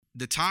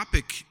The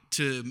topic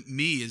to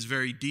me is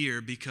very dear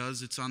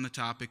because it's on the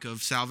topic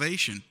of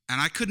salvation.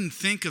 And I couldn't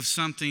think of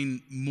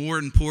something more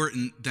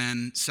important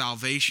than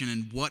salvation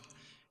and what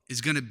is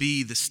going to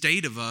be the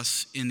state of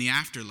us in the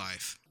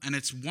afterlife. And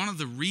it's one of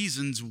the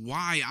reasons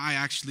why I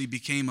actually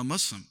became a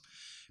Muslim,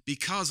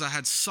 because I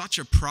had such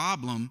a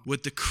problem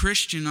with the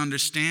Christian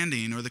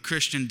understanding or the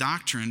Christian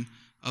doctrine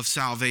of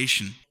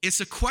salvation. It's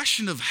a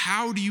question of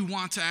how do you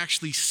want to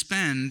actually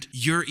spend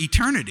your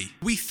eternity?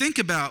 We think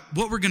about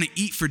what we're going to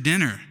eat for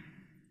dinner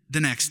the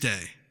next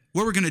day,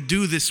 what we're going to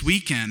do this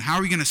weekend, how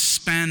are we going to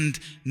spend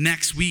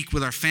next week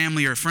with our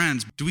family or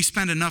friends. Do we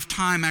spend enough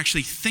time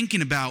actually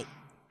thinking about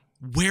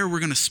where we're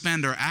going to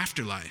spend our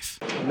afterlife?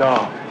 No,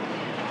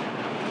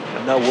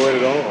 I'm not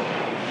worried at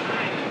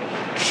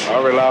all.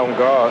 I rely on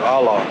God,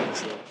 Allah.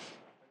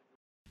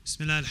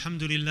 Bismillah,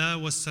 alhamdulillah,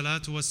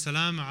 wassalatu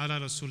wassalam ala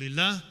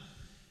rasulillah.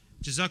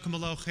 Jazakum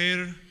Allahu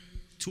khair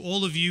to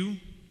all of you,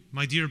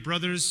 my dear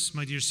brothers,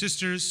 my dear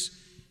sisters,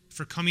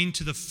 for coming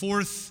to the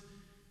fourth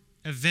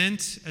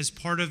event as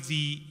part of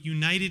the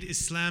United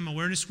Islam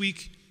Awareness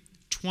Week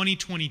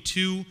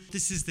 2022.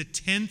 This is the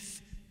 10th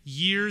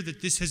year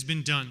that this has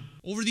been done.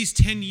 Over these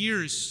 10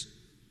 years,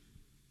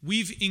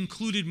 we've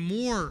included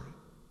more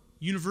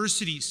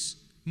universities,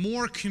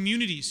 more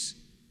communities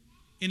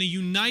in a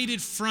united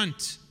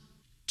front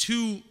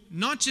to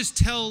not just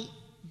tell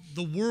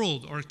the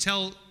world or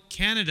tell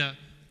Canada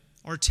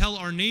or tell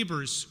our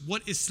neighbors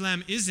what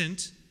Islam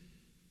isn't.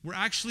 We're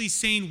actually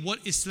saying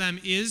what Islam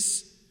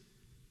is,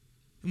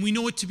 and we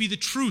know it to be the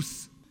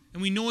truth,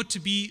 and we know it to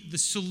be the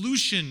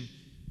solution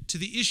to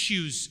the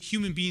issues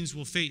human beings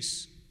will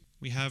face.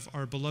 We have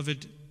our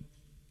beloved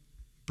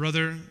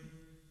brother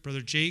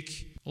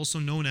Jake, also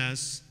known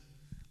as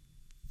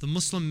the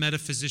Muslim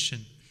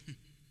metaphysician.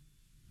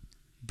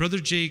 Brother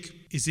Jake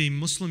is a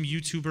Muslim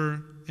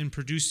YouTuber and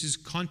produces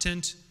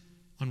content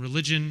on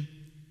religion,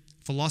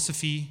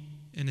 philosophy,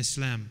 and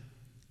Islam.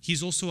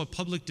 He's also a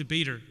public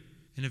debater,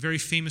 and a very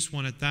famous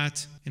one at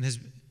that, and has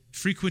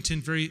frequented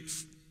very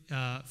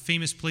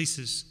famous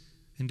places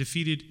and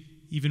defeated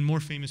even more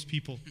famous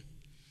people.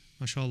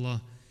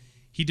 MashaAllah.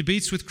 He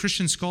debates with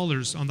Christian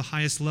scholars on the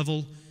highest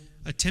level,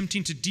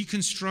 attempting to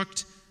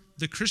deconstruct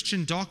the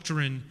Christian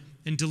doctrine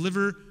and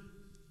deliver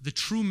the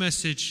true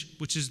message,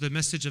 which is the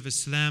message of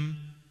Islam.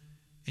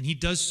 And he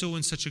does so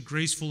in such a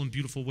graceful and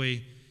beautiful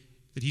way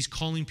that he's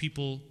calling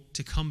people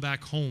to come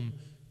back home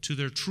to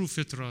their true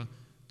fitrah,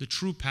 the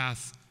true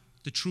path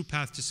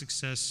to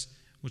success,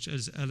 which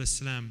is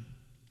al-Islam.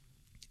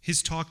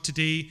 His talk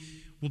today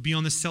will be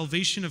on the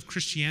salvation of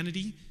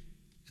Christianity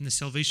and the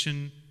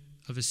salvation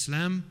of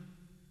Islam.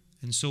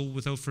 And so,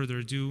 without further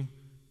ado,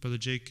 Brother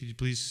Jake, could you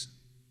please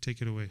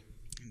take it away?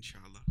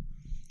 Inshallah.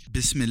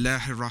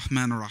 Bismillahir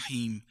Rahmanir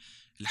Rahim.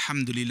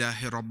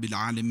 Alhamdulillahi Rabbil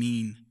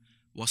Alameen.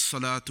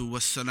 Wassalatu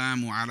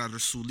wassalamu ala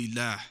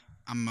Rasulillah.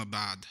 Amma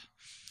ba'd.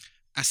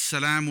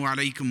 Assalamu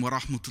alaikum wa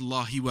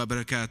rahmatullahi wa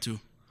barakatuh.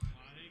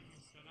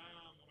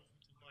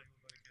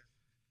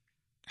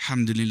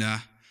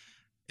 Alhamdulillah.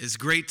 It's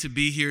great to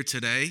be here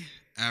today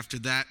after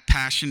that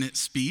passionate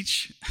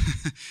speech.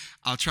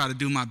 I'll try to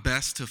do my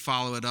best to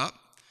follow it up.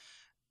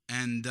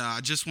 And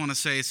I just want to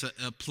say it's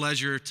a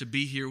pleasure to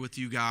be here with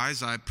you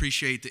guys. I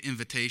appreciate the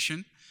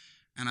invitation.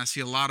 And I see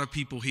a lot of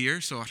people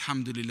here, so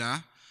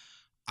alhamdulillah.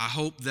 I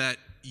hope that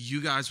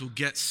you guys will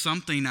get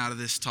something out of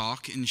this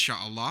talk,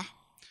 inshallah.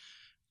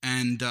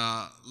 And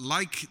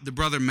like the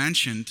brother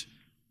mentioned,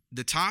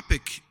 the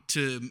topic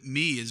to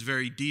me is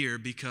very dear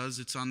because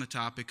it's on the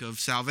topic of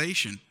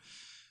salvation.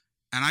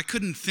 And I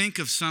couldn't think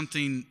of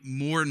something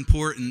more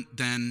important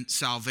than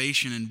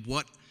salvation and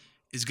what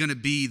is going to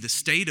be the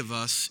state of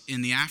us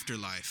in the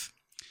afterlife.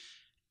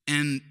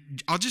 And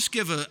I'll just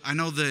give I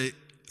know the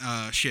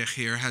Sheikh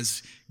here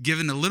has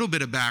given a little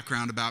bit of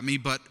background about me,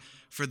 but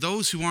for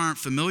those who aren't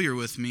familiar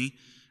with me,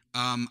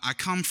 I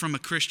come from a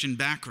Christian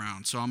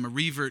background. So I'm a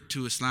revert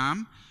to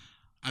Islam.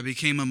 I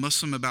became a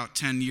Muslim about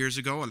 10 years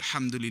ago,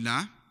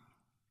 alhamdulillah.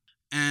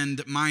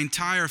 And my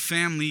entire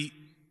family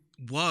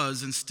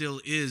was and still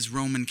is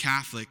Roman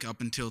Catholic up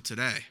until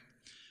today.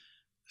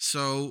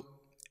 So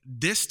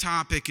this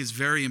topic is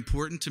very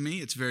important to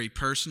me. It's very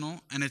personal.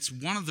 And it's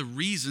one of the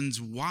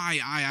reasons why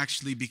I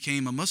actually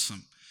became a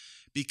Muslim,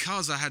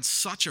 because I had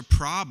such a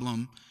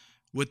problem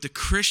with the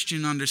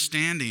Christian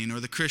understanding or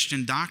the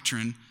Christian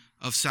doctrine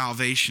of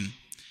salvation.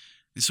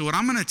 And so what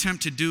I'm going to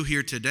attempt to do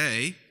here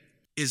today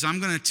is I'm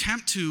going to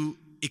attempt to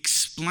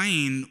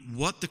explain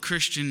what the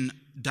Christian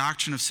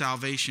doctrine of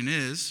salvation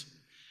is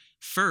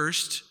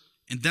first,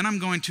 and then I'm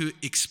going to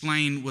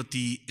explain what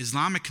the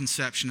Islamic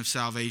conception of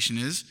salvation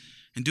is,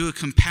 and do a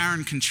compare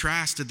and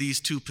contrast of these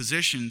two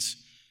positions,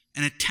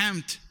 and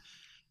attempt,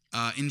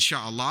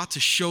 inshallah, to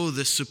show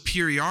the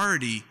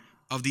superiority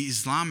of the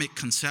Islamic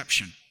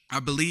conception. I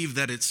believe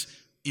that it's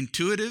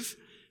intuitive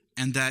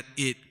and that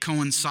it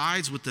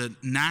coincides with the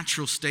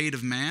natural state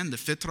of man, the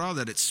fitrah,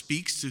 that it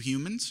speaks to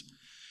humans.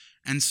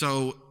 And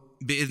so,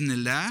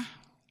 bi'idhnillah,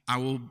 I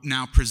will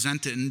now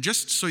present it. And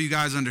just so you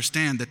guys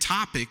understand the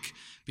topic,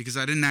 because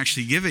I didn't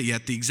actually give it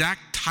yet. The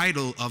exact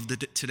title of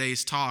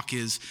today's talk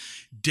is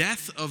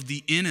Death of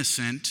the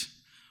Innocent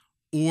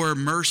or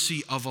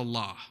Mercy of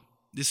Allah.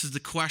 This is the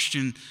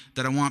question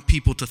that I want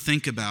people to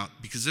think about,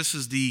 because this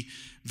is the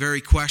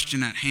very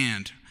question at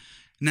hand.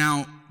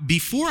 Now,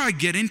 before I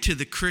get into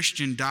the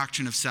Christian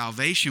doctrine of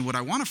salvation, what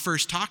I want to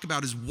first talk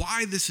about is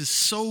why this is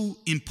so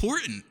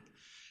important,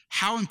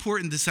 how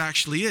important this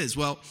actually is.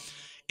 Well,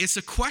 it's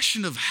a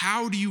question of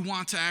how do you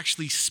want to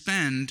actually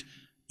spend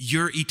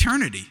your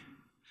eternity?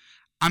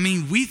 I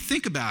mean, we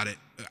think about it.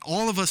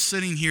 All of us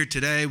sitting here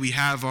today, we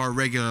have our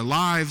regular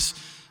lives.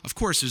 Of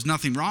course, there's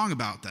nothing wrong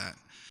about that.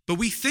 But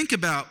we think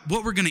about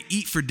what we're going to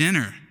eat for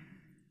dinner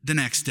the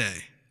next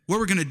day, what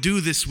we're going to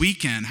do this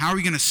weekend, how are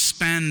we going to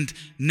spend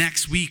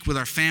next week with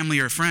our family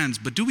or friends.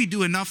 But do we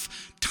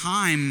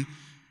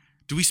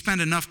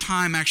spend enough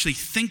time actually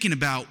thinking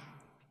about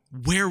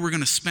where we're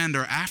going to spend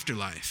our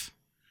afterlife?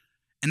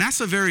 And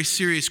that's a very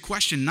serious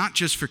question, not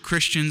just for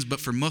Christians, but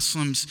for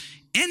Muslims,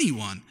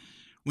 anyone.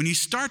 When you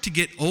start to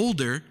get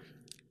older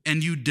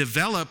and you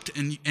developed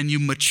and you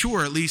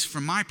mature, at least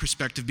from my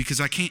perspective, because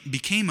I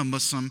became a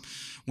Muslim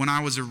when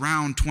I was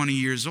around 20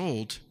 years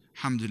old,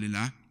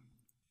 alhamdulillah.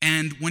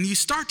 And when you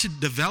start to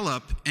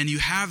develop and you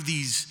have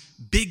these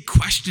big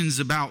questions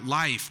about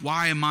life,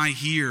 why am I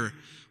here?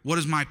 What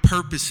is my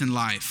purpose in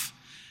life?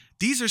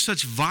 These are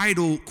such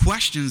vital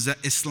questions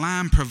that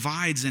Islam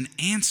provides an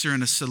answer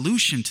and a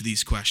solution to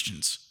these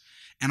questions.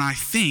 And I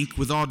think,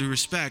 with all due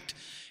respect,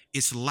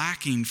 it's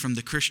lacking from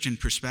the Christian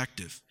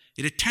perspective.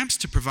 It attempts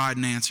to provide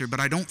an answer, but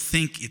I don't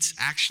think it's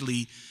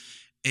actually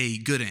a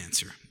good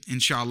answer.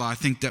 Inshallah, I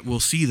think that we'll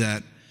see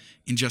that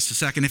in just a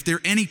second. If there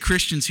are any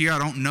Christians here, I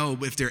don't know,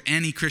 but if there are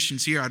any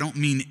Christians here, I don't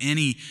mean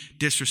any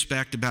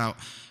disrespect about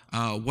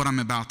what I'm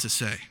about to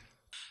say.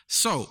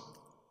 So,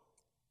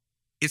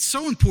 it's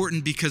so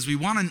important because we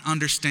want to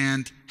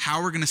understand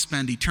how we're going to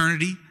spend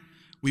eternity.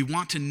 We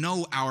want to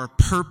know our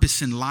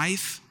purpose in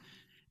life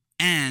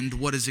and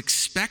what is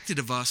expected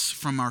of us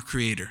from our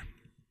Creator.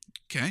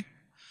 Okay?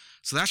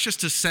 So that's just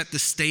to set the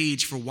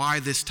stage for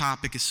why this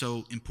topic is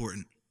so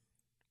important.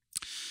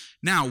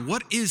 Now,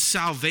 what is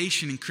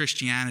salvation in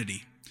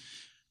Christianity?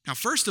 Now,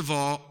 first of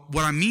all,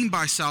 what I mean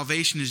by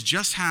salvation is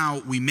just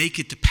how we make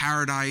it to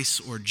paradise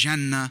or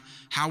Jannah,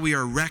 how we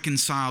are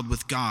reconciled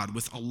with God,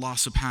 with Allah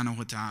subhanahu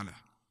wa ta'ala.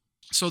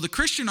 So the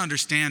Christian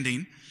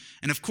understanding,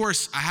 and of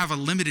course I have a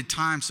limited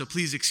time, so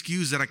please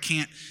excuse that I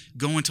can't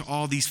go into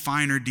all these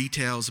finer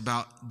details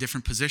about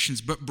different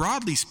positions, but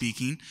broadly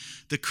speaking,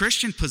 the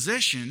Christian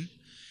position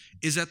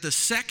is that the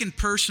second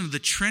person of the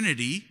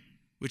Trinity,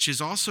 which is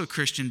also a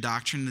Christian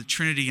doctrine, the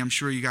Trinity I'm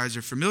sure you guys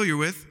are familiar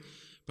with,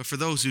 but for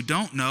those who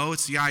don't know,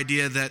 it's the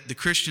idea that the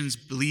Christians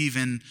believe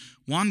in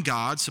one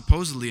God,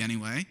 supposedly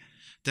anyway,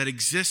 that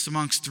exists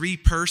amongst three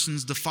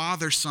persons, the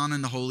Father, Son,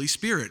 and the Holy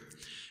Spirit.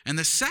 And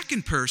the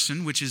second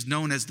person, which is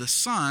known as the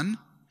Son,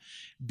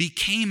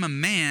 became a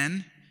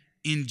man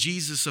in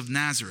Jesus of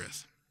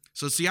Nazareth.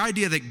 So it's the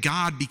idea that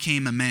God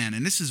became a man,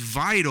 and this is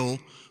vital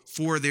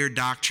for their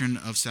doctrine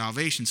of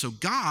salvation. So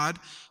God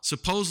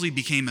supposedly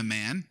became a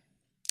man,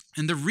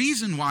 and the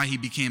reason why he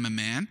became a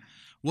man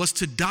was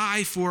to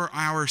die for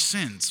our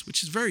sins,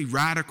 which is a very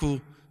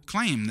radical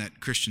claim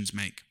that Christians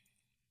make.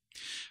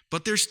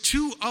 But there's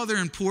two other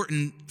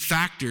important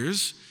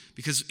factors,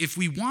 because if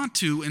we want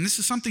to, and this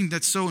is something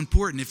that's so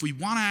important, if we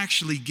want to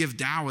actually give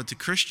da'wah to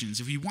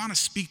Christians, if we want to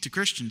speak to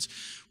Christians,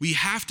 we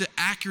have to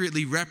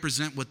accurately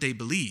represent what they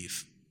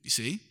believe, you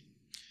see?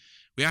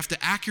 We have to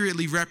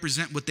accurately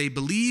represent what they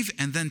believe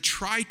and then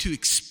try to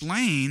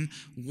explain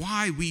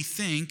why we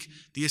think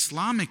the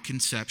Islamic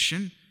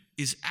conception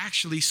is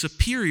actually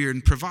superior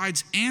and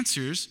provides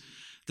answers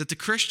that the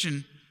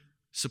Christian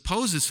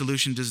supposed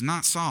solution does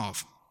not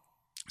solve.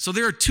 So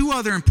there are two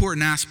other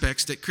important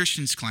aspects that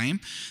Christians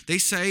claim. They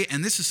say,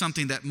 and this is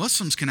something that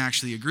Muslims can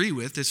actually agree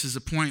with, this is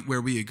a point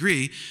where we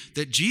agree,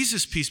 that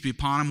Jesus, peace be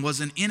upon him, was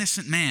an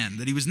innocent man,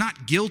 that he was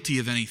not guilty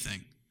of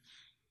anything.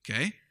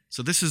 Okay?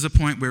 So this is a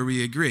point where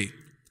we agree.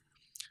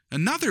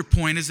 Another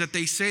point is that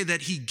they say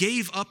that he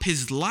gave up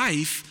his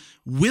life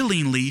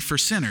willingly for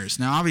sinners.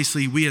 Now,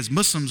 obviously, we as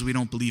Muslims, we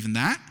don't believe in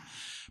that,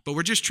 but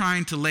we're just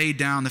trying to lay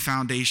down the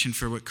foundation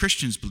for what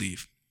Christians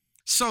believe.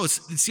 So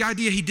it's the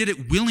idea he did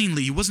it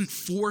willingly. He wasn't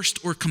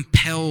forced or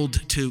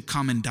compelled to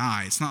come and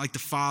die. It's not like the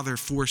Father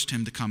forced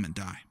him to come and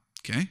die.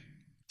 Okay?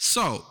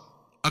 So,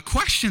 a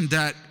question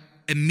that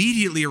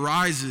immediately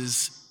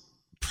arises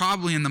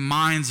probably in the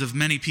minds of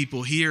many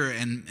people here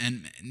and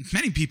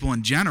many people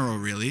in general,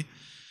 really,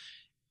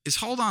 is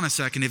hold on a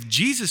second. If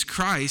Jesus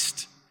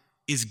Christ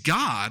is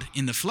God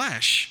in the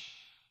flesh,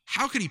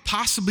 how could he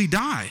possibly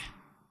die?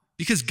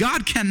 Because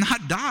God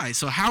cannot die.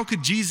 So how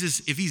could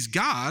Jesus, if he's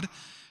God,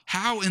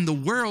 how in the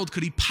world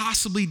could he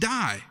possibly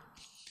die?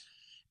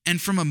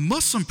 And from a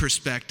Muslim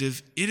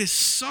perspective, it is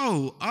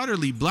so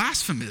utterly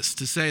blasphemous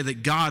to say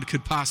that God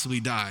could possibly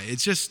die.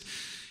 It's just,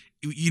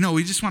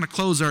 we just want to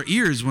close our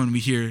ears when we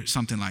hear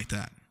something like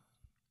that.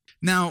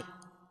 Now,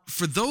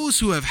 for those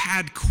who have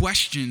had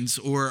questions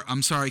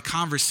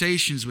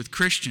conversations with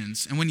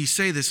Christians, and when you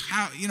say this,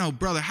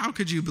 brother, how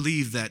could you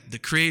believe that the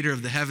creator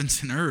of the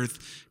heavens and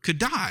earth could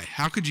die?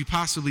 How could you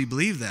possibly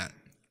believe that?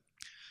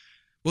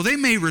 Well, they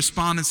may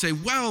respond and say,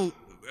 well,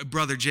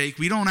 Brother Jake,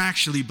 we don't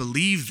actually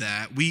believe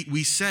that.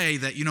 We say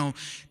that,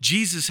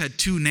 Jesus had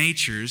two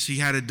natures. He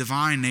had a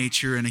divine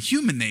nature and a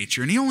human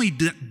nature, and he only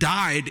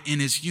died in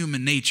his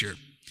human nature.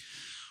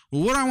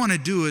 Well, what I want to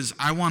do is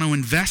I want to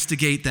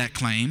investigate that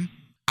claim.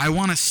 I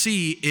want to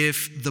see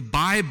if the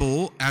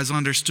Bible, as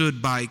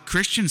understood by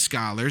Christian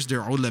scholars,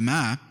 their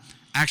ulama,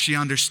 actually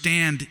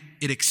understand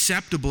it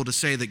acceptable to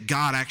say that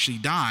God actually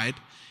died,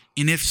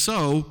 and if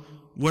so,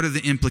 what are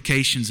the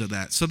implications of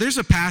that? So there's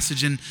a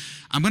passage, and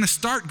I'm going to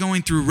start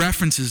going through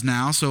references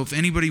now. So if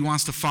anybody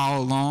wants to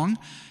follow along,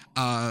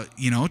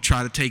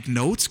 try to take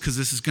notes, because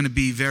this is going to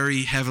be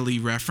very heavily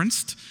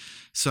referenced.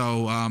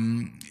 So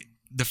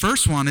the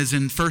first one is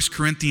in 1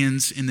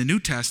 Corinthians in the New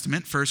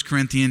Testament, 1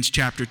 Corinthians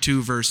chapter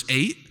 2, verse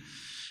 8.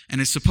 And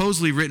it's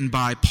supposedly written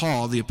by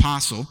Paul, the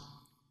apostle.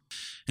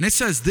 And it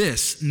says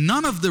this,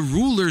 "None of the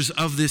rulers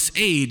of this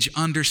age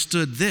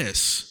understood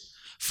this.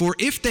 For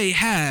if they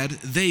had,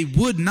 they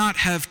would not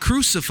have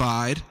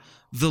crucified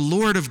the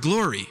Lord of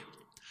glory."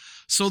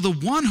 So the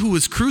one who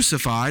was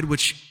crucified,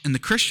 which in the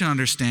Christian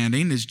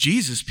understanding is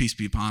Jesus, peace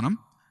be upon him,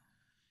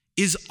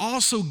 is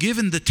also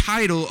given the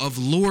title of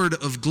Lord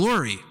of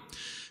glory.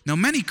 Now,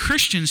 many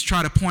Christians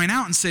try to point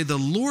out and say the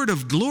Lord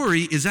of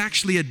glory is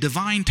actually a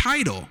divine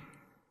title.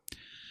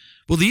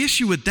 Well, the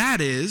issue with that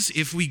is,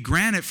 if we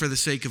grant it for the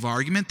sake of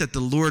argument that the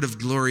Lord of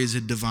glory is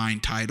a divine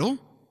title,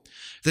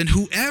 then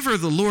whoever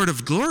the Lord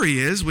of glory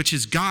is, which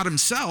is God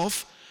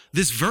himself,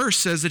 this verse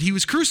says that he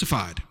was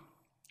crucified.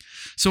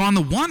 So on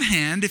the one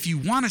hand, if you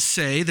want to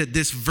say that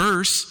this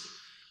verse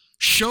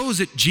shows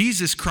that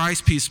Jesus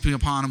Christ, peace be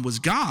upon him, was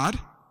God,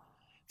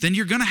 then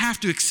you're going to have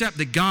to accept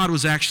that God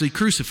was actually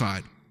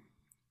crucified.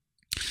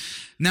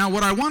 Now,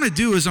 what I want to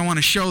do is I want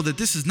to show that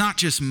this is not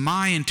just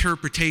my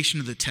interpretation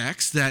of the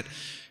text, that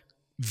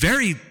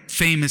very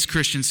famous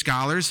Christian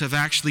scholars have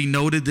actually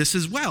noted this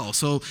as well.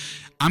 So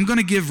I'm going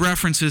to give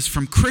references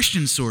from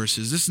Christian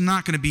sources. This is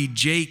not going to be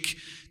Jake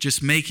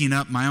just making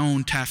up my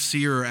own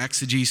tafsir or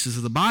exegesis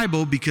of the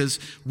Bible, because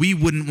we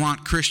wouldn't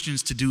want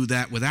Christians to do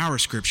that with our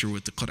scripture,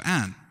 with the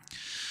Quran.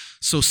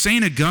 So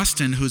St.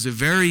 Augustine, who's a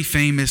very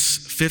famous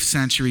 5th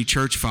century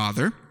church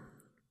father,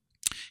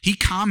 he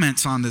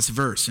comments on this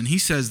verse, and he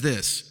says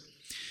this,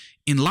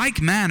 "In like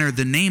manner,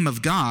 the name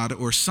of God,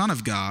 or Son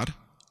of God,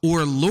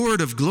 or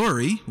Lord of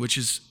glory," which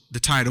is the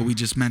title we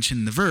just mentioned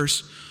in the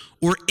verse,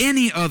 "or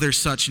any other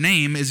such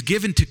name is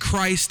given to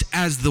Christ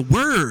as the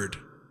Word."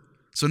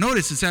 So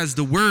notice it says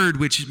the Word,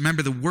 which,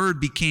 remember, the Word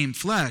became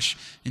flesh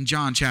in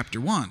John chapter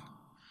 1.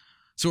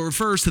 So it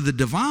refers to the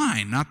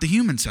divine, not the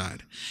human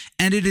side.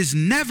 "And it is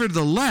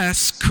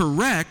nevertheless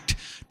correct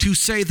to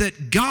say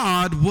that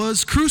God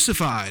was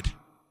crucified."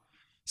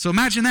 So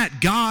imagine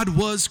that, God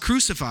was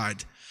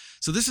crucified.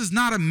 So this is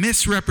not a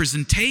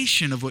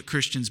misrepresentation of what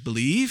Christians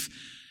believe.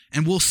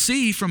 And we'll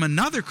see from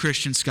another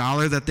Christian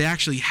scholar that they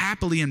actually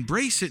happily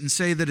embrace it and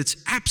say that it's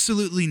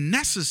absolutely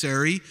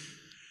necessary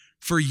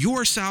for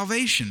your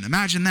salvation.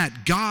 Imagine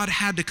that. God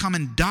had to come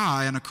and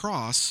die on a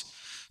cross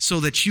so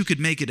that you could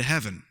make it to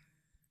heaven.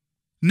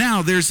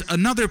 Now, there's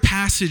another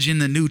passage in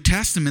the New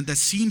Testament that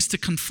seems to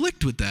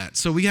conflict with that.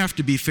 So we have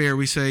to be fair.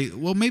 We say,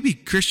 well, maybe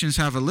Christians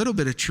have a little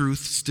bit of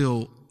truth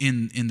still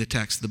in the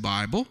text of the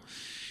Bible.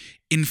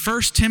 In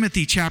 1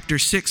 Timothy chapter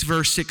 6,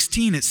 verse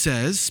 16, it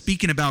says,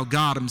 speaking about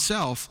God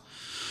himself,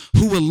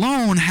 "Who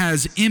alone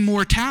has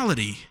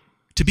immortality."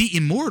 To be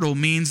immortal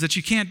means that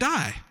you can't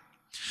die.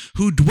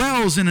 "Who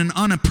dwells in an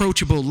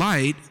unapproachable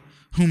light,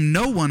 whom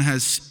no one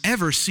has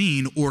ever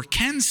seen or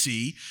can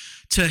see,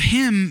 to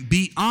him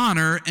be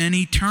honor and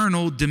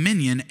eternal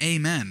dominion.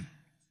 Amen."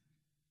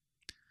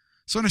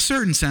 So in a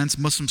certain sense,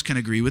 Muslims can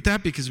agree with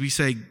that, because we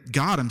say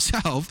God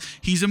himself,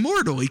 he's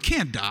immortal, he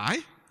can't die.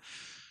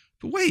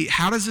 But wait,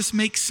 how does this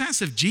make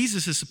sense if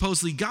Jesus is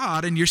supposedly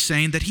God and you're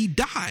saying that he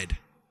died?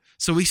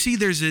 So we see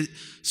there's a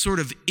sort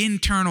of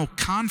internal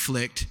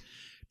conflict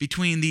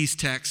between these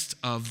texts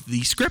of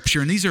the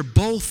scripture, and these are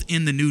both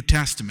in the New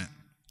Testament,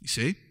 you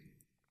see?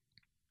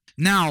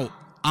 Now,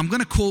 I'm going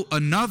to quote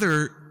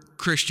another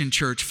Christian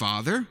church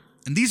father,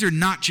 and these are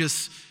not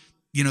just,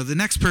 the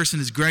next person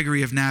is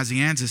Gregory of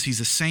Nazianzus. He's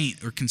a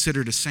saint, or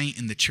considered a saint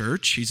in the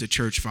church. He's a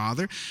church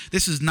father.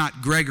 This is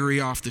not Gregory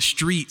off the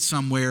street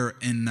somewhere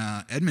in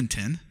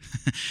Edmonton.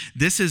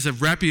 This is a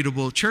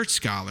reputable church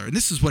scholar, and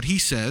this is what he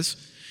says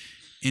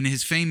in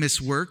his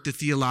famous work, The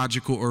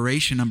Theological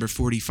Oration, number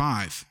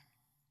 45.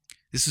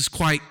 This is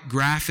quite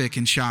graphic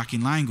and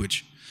shocking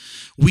language.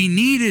 "We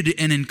needed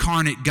an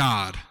incarnate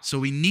God." So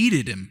we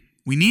needed him.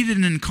 We needed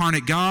an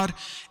incarnate God,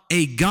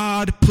 a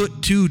God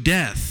put to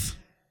death,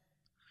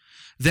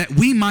 that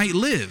we might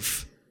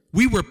live.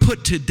 We were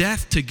put to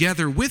death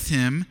together with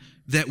him,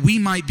 that we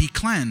might be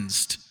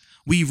cleansed.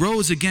 We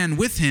rose again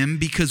with him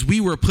because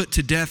we were put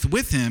to death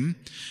with him.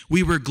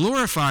 We were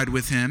glorified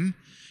with him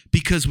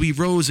because we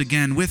rose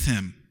again with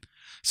him.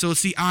 So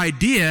it's the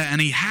idea, and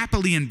he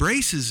happily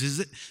embraces,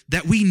 is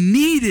that we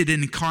needed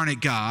an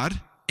incarnate God,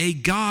 a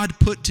God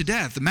put to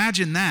death.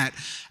 Imagine that.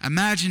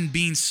 Imagine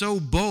being so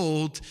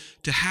bold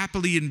to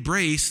happily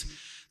embrace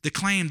the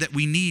claim that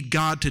we need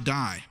God to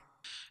die.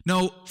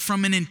 No,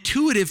 from an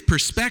intuitive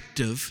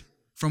perspective,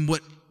 from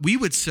what we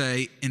would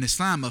say in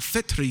Islam, a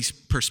fitri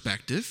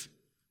perspective,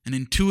 an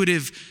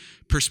intuitive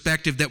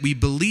perspective that we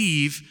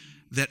believe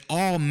that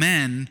all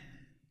men,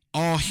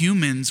 all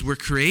humans were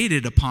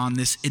created upon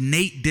this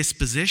innate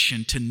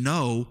disposition to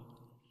know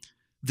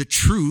the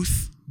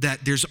truth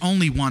that there's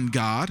only one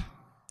God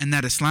and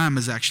that Islam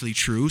is actually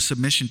true,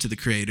 submission to the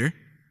Creator.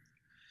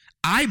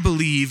 I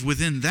believe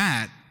within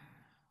that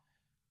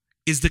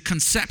is the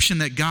conception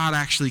that God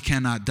actually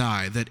cannot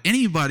die, that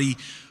anybody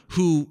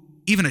who,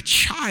 even a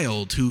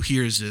child who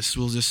hears this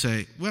will just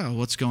say, well,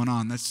 what's going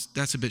on?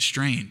 That's a bit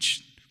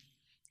strange,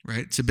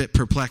 right? It's a bit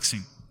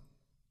perplexing.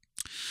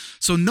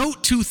 So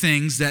note two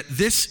things: that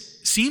this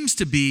seems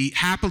to be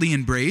happily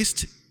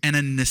embraced and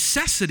a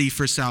necessity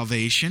for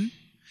salvation,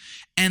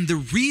 and the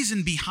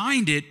reason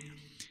behind it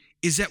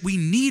is that we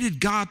needed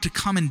God to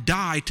come and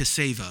die to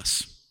save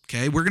us.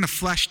 Okay, we're going to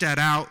flesh that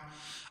out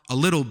a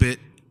little bit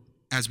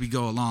as we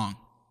go along.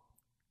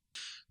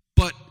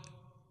 But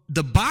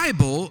the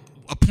Bible,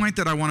 a point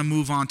that I want to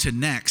move on to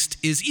next,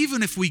 is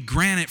even if we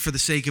grant it for the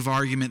sake of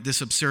argument, this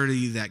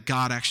absurdity that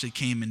God actually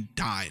came and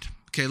died.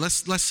 Okay,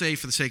 let's say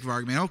for the sake of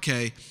argument,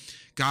 okay,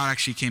 God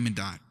actually came and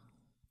died.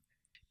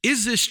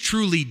 Is this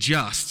truly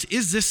just?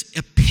 Is this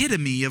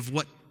epitome of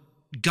what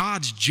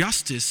God's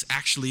justice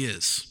actually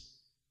is?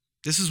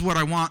 This is what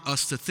I want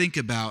us to think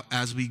about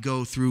as we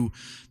go through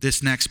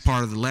this next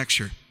part of the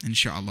lecture,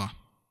 inshallah.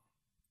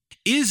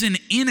 Is an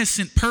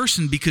innocent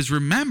person, because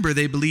remember,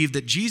 they believe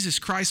that Jesus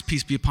Christ,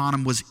 peace be upon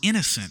him, was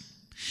innocent.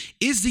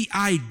 Is the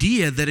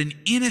idea that an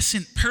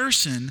innocent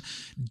person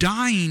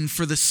dying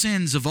for the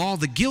sins of all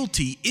the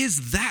guilty,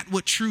 is that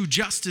what true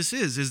justice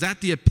is? Is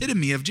that the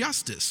epitome of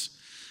justice?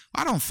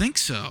 I don't think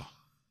so.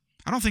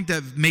 I don't think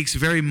that makes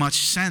very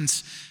much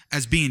sense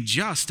as being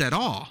just at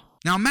all.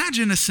 Now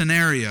imagine a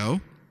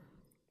scenario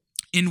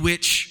in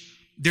which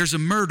there's a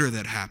murder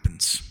that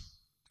happens,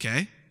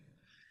 okay?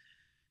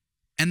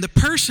 And the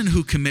person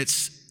who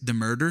commits the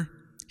murder,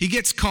 he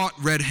gets caught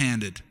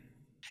red-handed.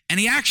 And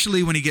he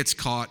actually, when he gets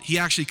caught, he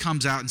actually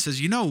comes out and says,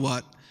 you know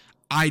what?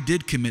 I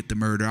did commit the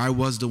murder. I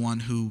was the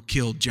one who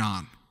killed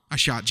John. I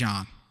shot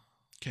John,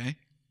 okay?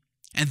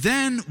 And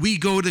then we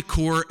go to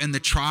court and the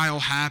trial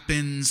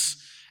happens,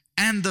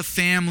 and the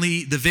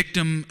family, the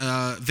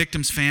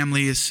victim's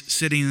family is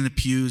sitting in the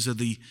pews of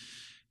the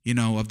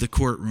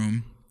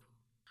courtroom.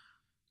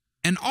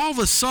 And all of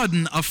a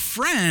sudden, a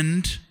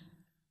friend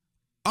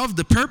of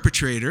the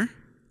perpetrator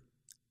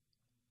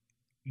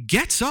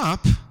gets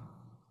up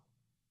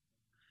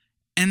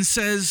and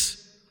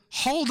says,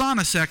 hold on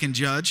a second,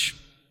 judge.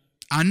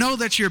 I know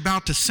that you're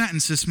about to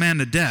sentence this man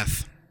to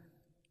death.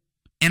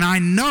 And I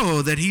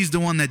know that he's the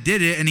one that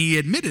did it, and he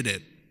admitted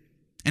it.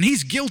 And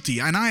he's guilty,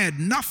 and I had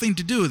nothing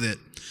to do with it.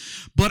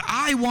 But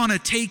I want to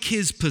take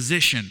his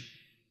position.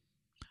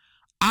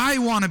 I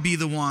want to be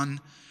the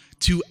one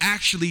to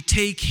actually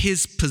take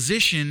his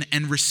position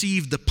and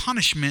receive the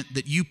punishment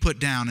that you put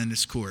down in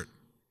this court.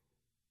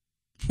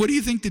 What do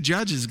you think the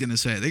judge is going to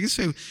say? They're going to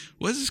say,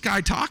 what is this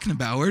guy talking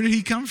about? Where did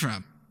he come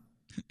from?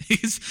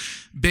 He's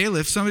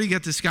bailiff. Somebody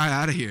get this guy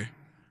out of here,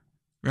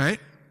 right?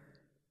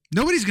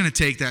 Nobody's going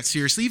to take that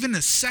seriously. Even in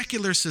a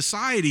secular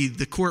society,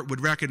 the court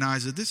would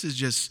recognize that this is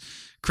just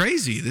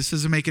crazy. This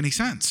doesn't make any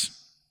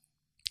sense.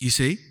 You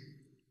see?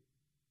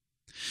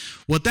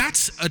 What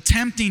that's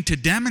attempting to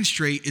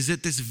demonstrate is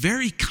that this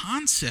very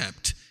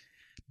concept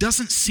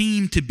doesn't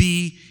seem to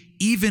be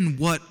even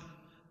what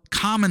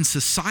common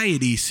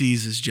society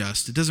sees as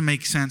just. It doesn't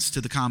make sense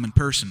to the common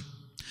person.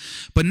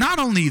 But not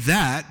only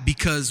that,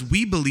 because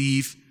we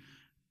believe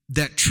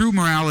that true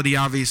morality,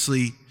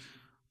 obviously,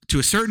 to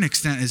a certain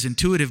extent is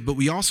intuitive, but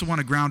we also want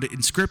to ground it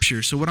in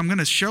Scripture. So what I'm going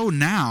to show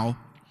now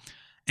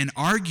and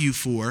argue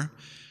for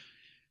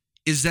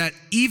is that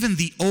even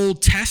the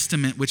Old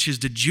Testament, which is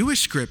the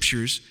Jewish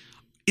Scriptures,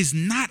 is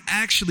not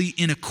actually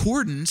in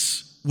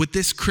accordance with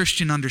this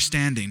Christian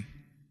understanding.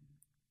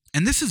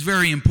 And this is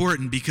very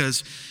important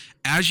because,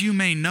 as you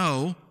may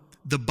know,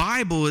 the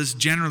Bible is,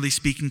 generally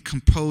speaking,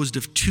 composed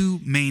of two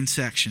main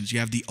sections. You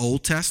have the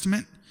Old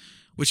Testament,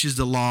 which is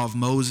the law of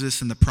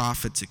Moses and the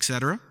prophets,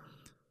 etc.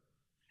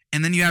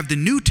 And then you have the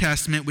New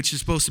Testament, which is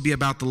supposed to be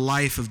about the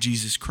life of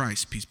Jesus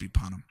Christ, peace be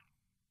upon him.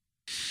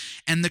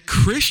 And the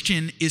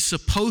Christian is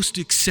supposed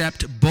to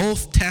accept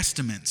both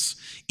testaments,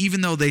 even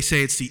though they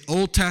say it's the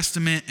Old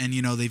Testament and,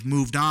 they've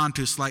moved on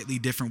to a slightly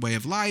different way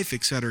of life,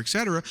 etc.,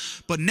 etc.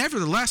 But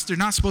nevertheless, they're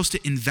not supposed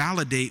to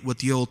invalidate what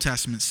the Old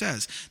Testament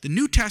says. The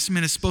New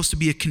Testament is supposed to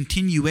be a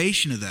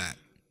continuation of that.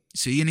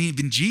 See, and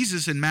even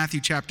Jesus in Matthew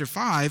chapter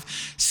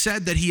 5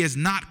 said that he has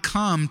not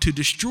come to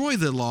destroy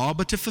the law,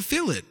 but to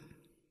fulfill it.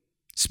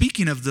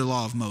 Speaking of the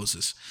law of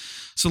Moses.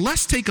 So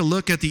let's take a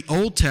look at the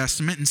Old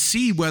Testament and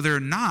see whether or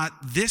not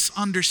this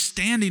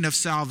understanding of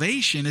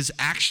salvation is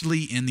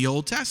actually in the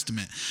Old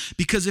Testament.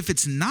 Because if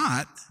it's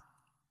not,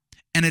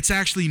 and it's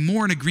actually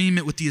more in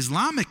agreement with the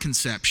Islamic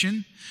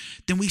conception,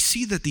 then we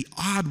see that the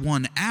odd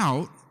one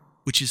out,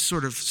 which is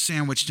sort of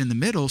sandwiched in the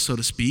middle, so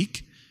to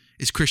speak,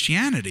 is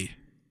Christianity.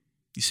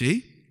 You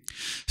see?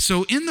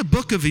 So in the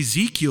book of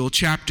Ezekiel,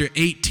 chapter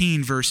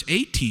 18, verse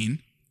 18,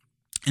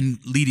 and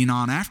leading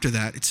on after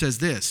that, it says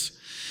this: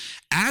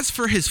 "As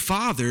for his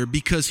father,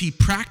 because he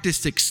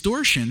practiced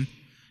extortion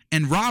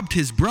and robbed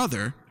his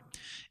brother,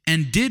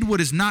 and did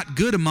what is not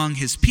good among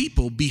his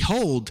people,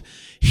 behold,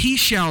 he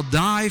shall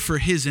die for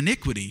his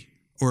iniquity,"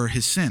 or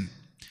his sin.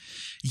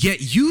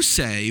 "Yet you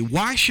say,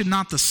 why should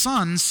not the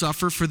son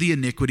suffer for the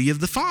iniquity of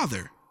the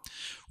father?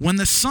 When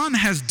the son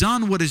has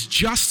done what is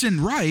just and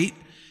right,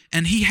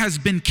 and he has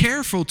been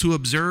careful to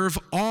observe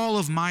all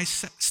of my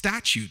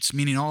statutes,"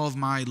 meaning all of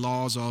my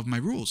laws, all of my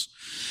rules,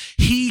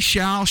 "he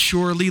shall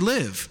surely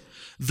live.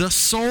 The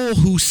soul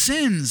who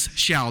sins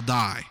shall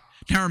die."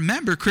 Now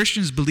remember,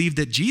 Christians believe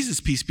that Jesus,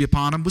 peace be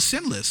upon him, was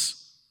sinless.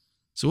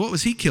 So what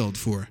was he killed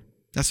for?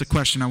 That's a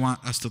question I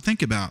want us to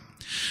think about.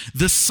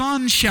 "The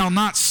son shall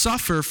not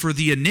suffer for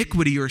the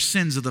iniquity or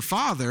sins of the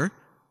father,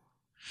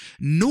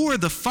 nor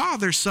the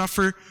father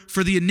suffer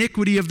for the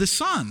iniquity of the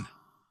son."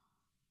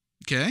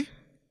 Okay?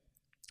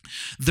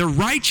 "The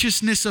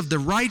righteousness of the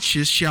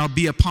righteous shall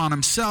be upon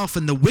himself,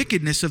 and the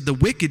wickedness of the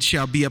wicked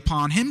shall be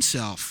upon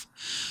himself.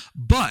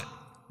 But,"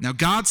 now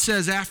God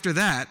says after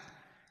that,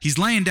 he's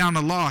laying down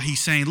the law, he's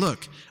saying,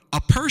 look, a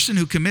person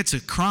who commits a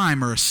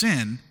crime or a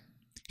sin,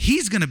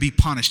 he's going to be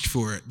punished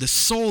for it. The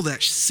soul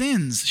that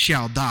sins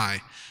shall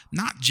die,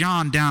 not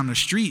John down the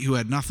street who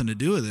had nothing to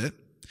do with it.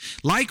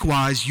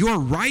 "Likewise, your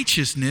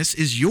righteousness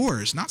is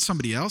yours," not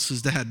somebody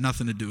else's that had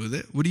nothing to do with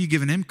it. What are you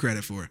giving him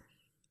credit for?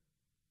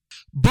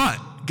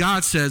 "But,"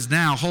 God says,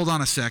 now, hold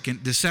on a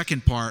second, the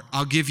second part,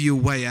 "I'll give you a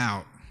way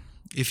out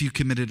if you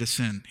committed a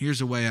sin."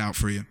 Here's a way out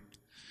for you.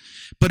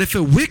 "But if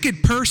a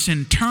wicked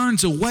person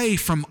turns away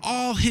from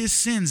all his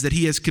sins that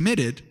he has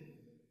committed,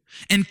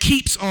 and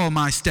keeps all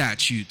my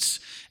statutes,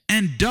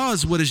 and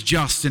does what is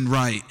just and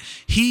right,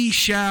 he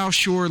shall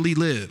surely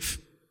live.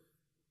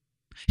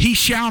 He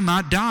shall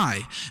not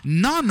die.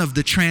 None of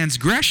the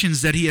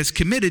transgressions that he has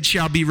committed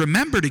shall be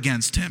remembered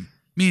against him."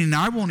 Meaning,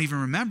 I won't even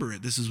remember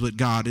it. This is what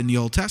God in the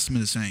Old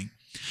Testament is saying.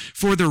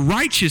 "For the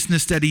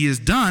righteousness that he has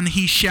done,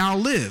 he shall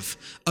live."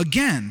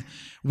 Again,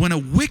 when a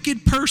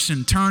wicked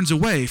person turns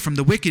away from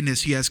the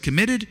wickedness he has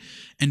committed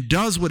and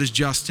does what is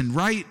just and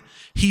right,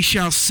 he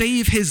shall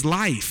save his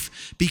life,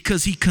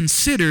 because he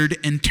considered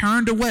and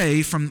turned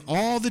away from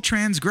all the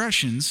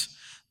transgressions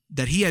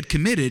that he had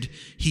committed.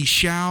 He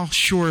shall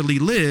surely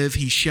live,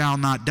 he shall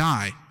not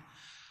die.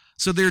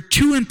 So there are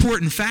two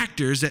important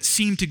factors that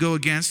seem to go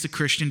against the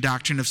Christian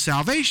doctrine of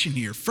salvation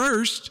here.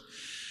 First,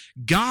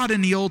 God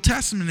in the Old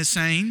Testament is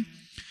saying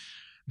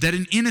that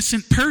an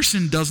innocent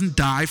person doesn't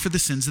die for the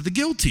sins of the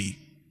guilty.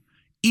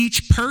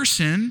 Each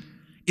person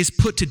is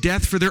put to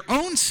death for their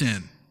own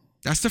sin.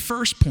 That's the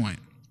first point.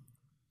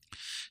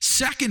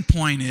 Second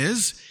point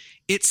is,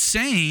 it's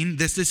saying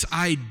that this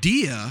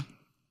idea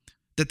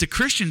that the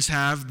Christians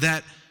have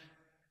that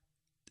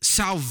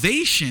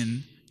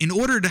salvation, in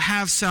order to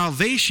have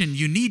salvation,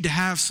 you need to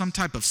have some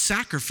type of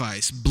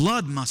sacrifice.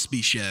 Blood must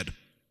be shed.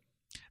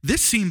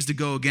 This seems to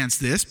go against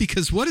this,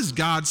 because what is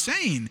God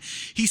saying?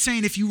 He's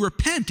saying if you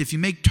repent, if you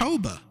make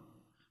Tobah,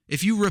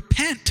 if you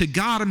repent to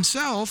God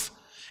himself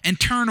and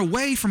turn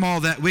away from all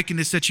that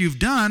wickedness that you've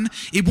done,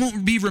 it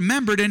won't be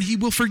remembered and he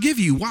will forgive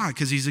you. Why?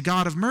 Because he's a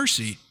God of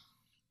mercy.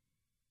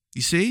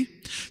 You see?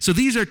 So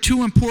these are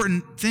two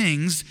important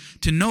things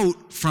to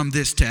note from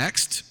this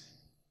text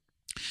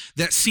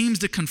that seems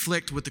to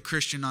conflict with the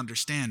Christian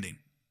understanding.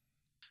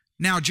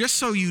 Now, just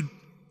so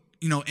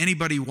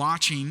anybody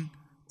watching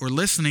or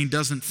listening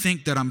doesn't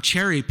think that I'm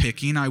cherry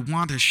picking, I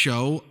want to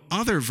show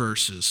other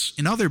verses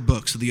in other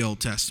books of the Old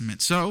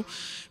Testament. So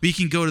we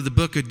can go to the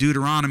book of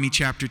Deuteronomy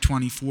chapter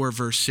 24,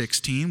 verse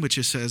 16,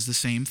 which says the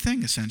same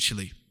thing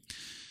essentially.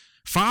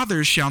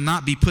 "Fathers shall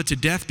not be put to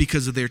death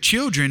because of their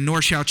children,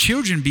 nor shall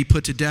children be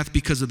put to death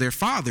because of their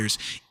fathers.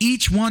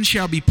 Each one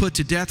shall be put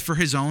to death for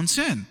his own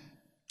sin."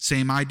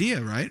 Same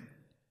idea, right?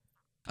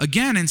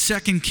 Again, in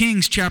 2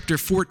 Kings chapter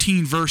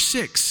 14, verse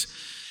 6,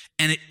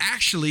 and it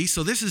actually,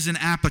 so this is an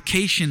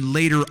application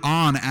later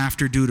on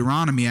after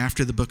Deuteronomy,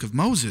 after the book of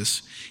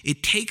Moses.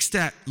 It takes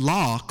that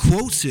law,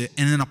 quotes it,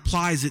 and then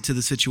applies it to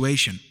the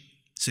situation.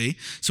 See?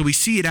 So we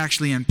see it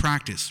actually in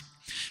practice.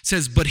 It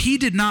says, "But he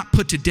did not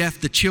put to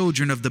death the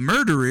children of the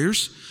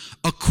murderers,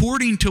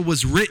 according to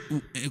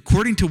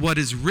what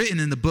is written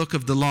in the book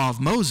of the law of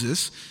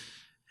Moses,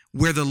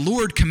 where the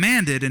Lord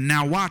commanded," and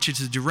now watch, it's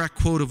a direct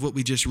quote of what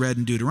we just read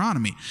in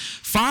Deuteronomy.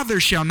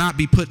 "Fathers shall not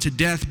be put to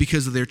death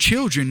because of their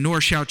children,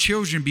 nor shall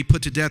children be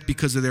put to death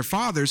because of their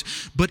fathers,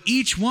 but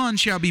each one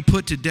shall be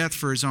put to death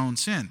for his own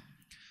sin."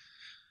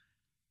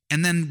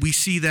 And then we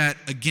see that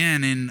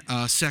again in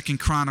 2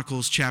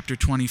 Chronicles chapter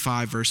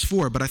 25, verse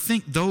 4. But I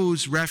think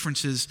those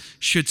references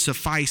should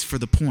suffice for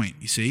the point,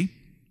 you see.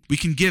 We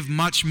can give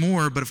much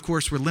more, but of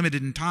course we're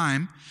limited in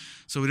time,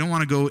 so we don't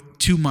want to go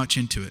too much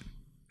into it.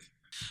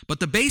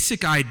 But the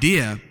basic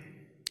idea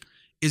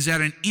is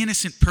that an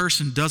innocent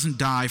person doesn't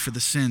die for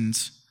the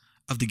sins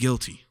of the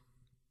guilty.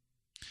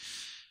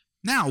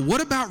 Now,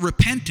 what about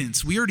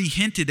repentance? We already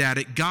hinted at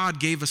it. God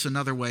gave us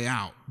another way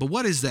out. But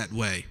what is that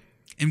way?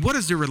 And what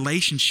is the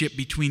relationship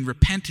between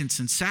repentance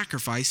and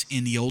sacrifice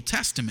in the Old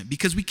Testament?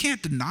 Because we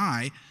can't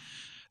deny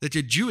that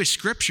the Jewish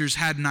scriptures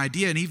had an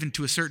idea, and even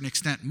to a certain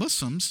extent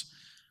Muslims,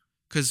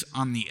 because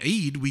on the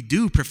Eid we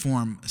do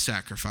perform a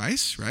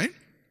sacrifice, right?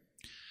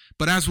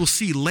 But as we'll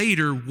see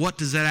later, what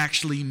does that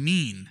actually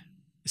mean?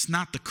 It's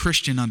not the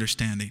Christian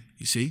understanding,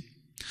 you see?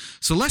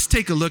 So let's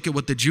take a look at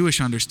what the Jewish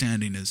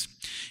understanding is.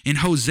 In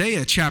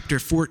Hosea chapter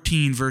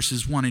 14,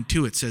 verses 1 and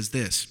 2, it says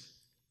this: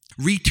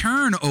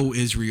 "Return, O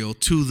Israel,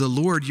 to the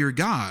Lord your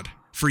God,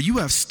 for you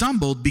have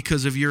stumbled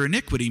because of your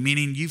iniquity,"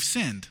 meaning you've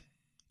sinned.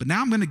 But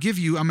now I'm going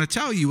to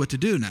tell you what to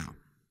do now.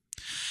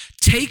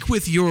 "Take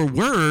with your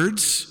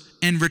words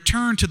and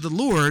return to the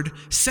Lord,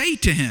 say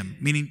to him,"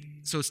 meaning,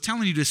 so it's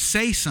telling you to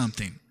say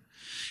something.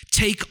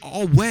 "Take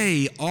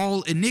away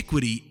all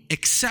iniquity,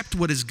 except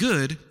what is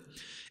good,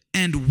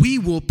 and we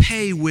will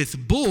pay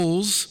with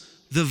bulls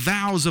the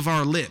vows of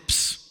our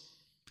lips."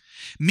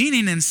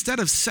 Meaning, instead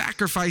of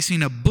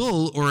sacrificing a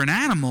bull or an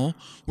animal,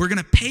 we're going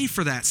to pay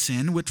for that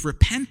sin with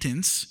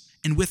repentance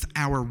and with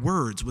our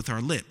words, with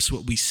our lips,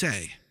 what we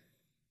say.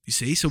 You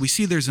see? So we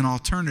see there's an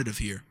alternative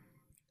here.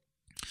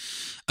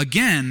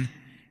 Again,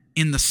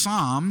 in the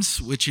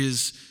Psalms, which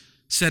is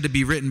said to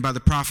be written by the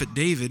prophet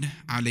David,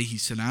 alayhi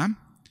salam,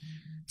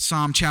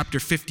 Psalm chapter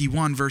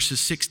 51, verses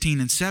 16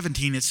 and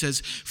 17, it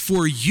says,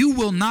 "For you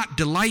will not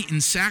delight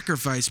in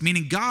sacrifice,"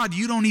 meaning, God,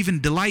 you don't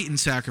even delight in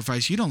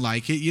sacrifice. You don't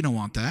like it. You don't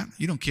want that.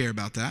 You don't care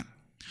about that.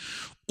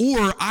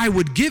 "Or I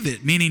would give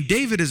it," meaning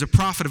David is a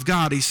prophet of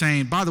God. He's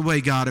saying, by the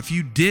way, God, if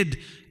you did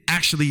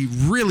actually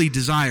really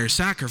desire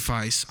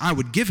sacrifice, I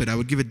would give it. I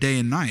would give it day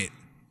and night.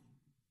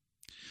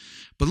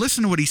 But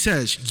listen to what he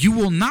says. "You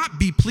will not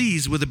be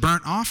pleased with a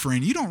burnt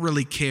offering." You don't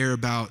really care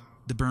about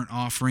the burnt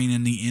offering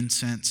and the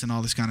incense and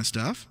all this kind of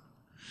stuff.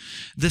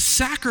 "The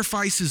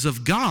sacrifices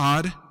of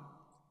God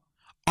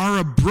are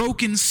a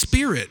broken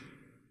spirit,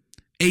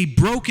 a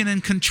broken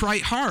and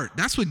contrite heart."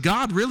 That's what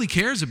God really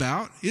cares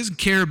about. He doesn't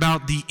care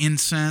about the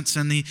incense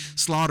and the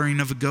slaughtering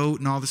of a goat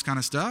and all this kind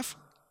of stuff.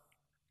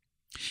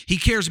 He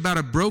cares about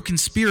a broken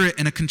spirit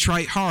and a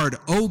contrite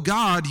heart. "O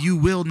God, you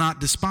will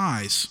not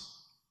despise."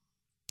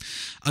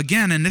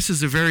 Again, and this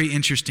is a very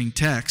interesting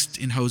text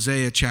in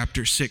Hosea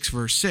chapter 6,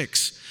 verse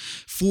 6.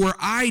 "For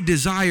I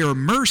desire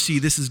mercy,"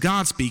 this is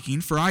God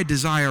speaking, "for I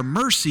desire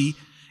mercy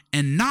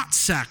and not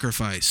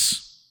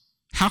sacrifice."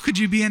 How could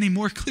you be any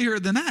more clear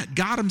than that?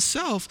 God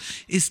himself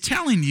is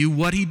telling you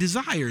what he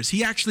desires.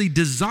 He actually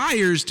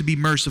desires to be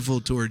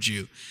merciful towards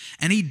you.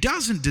 And he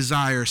doesn't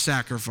desire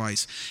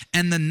sacrifice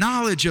and the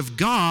knowledge of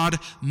God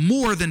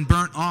more than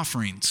burnt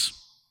offerings.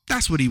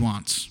 That's what he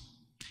wants.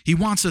 He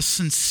wants a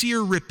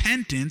sincere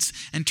repentance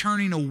and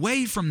turning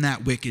away from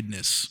that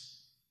wickedness.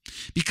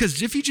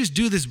 Because if you just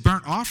do this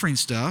burnt offering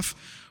stuff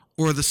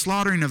or the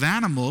slaughtering of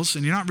animals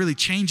and you're not really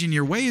changing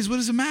your ways, what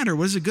does it matter?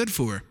 What is it good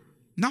for?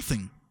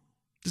 Nothing.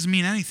 Doesn't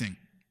mean anything.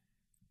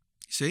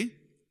 You see?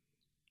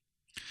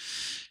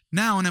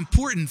 Now, an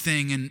important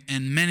thing,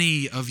 and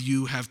many of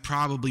you have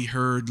probably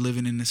heard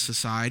living in this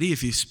society,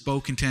 if you've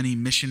spoken to any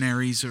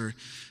missionaries or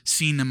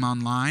seen them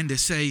online, they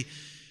say,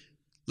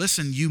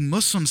 listen, you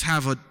Muslims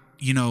have a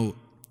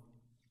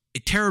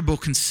terrible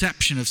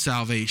conception of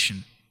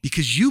salvation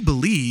because you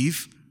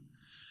believe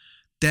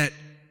that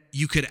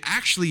you could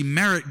actually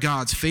merit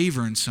God's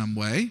favor in some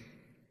way,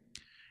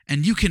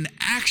 and you can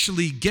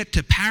actually get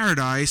to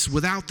paradise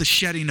without the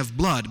shedding of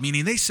blood.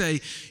 Meaning they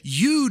say,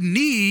 you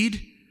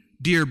need,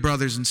 dear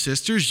brothers and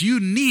sisters, you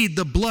need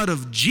the blood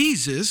of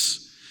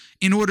Jesus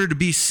in order to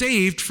be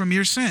saved from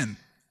your sin.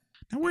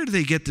 Now, where do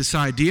they get this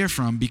idea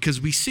from?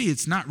 Because we see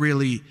it's not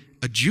really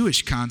a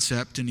Jewish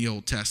concept in the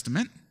Old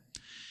Testament.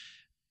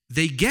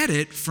 They get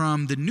it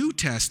from the New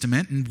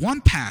Testament, and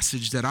one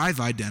passage that I've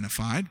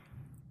identified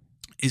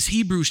is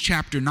Hebrews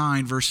chapter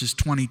 9, verses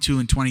 22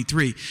 and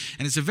 23.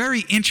 And it's a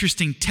very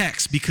interesting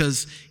text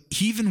because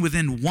even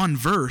within one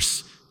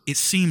verse, it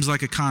seems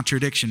like a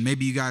contradiction.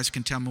 Maybe you guys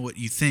can tell me what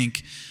you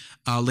think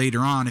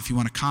later on if you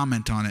want to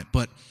comment on it.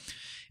 But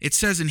it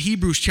says in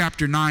Hebrews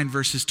chapter 9,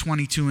 verses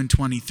 22 and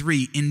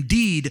 23,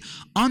 "Indeed,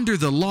 under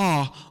the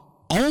law,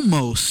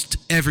 almost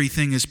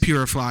everything is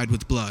purified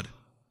with blood."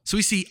 So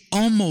we see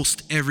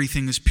almost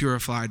everything is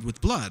purified with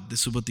blood.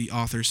 This is what the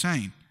author is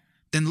saying.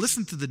 Then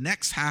listen to the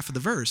next half of the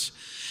verse.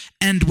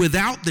 "And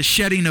without the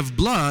shedding of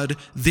blood,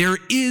 there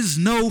is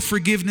no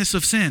forgiveness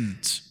of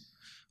sins."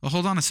 Well,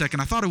 hold on a second.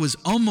 I thought it was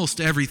almost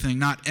everything,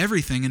 not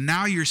everything. And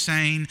now you're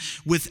saying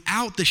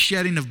without the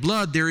shedding of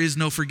blood, there is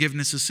no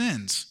forgiveness of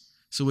sins.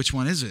 So which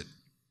one is it?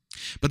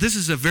 But this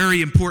is a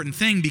very important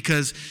thing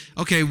because,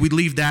 okay, we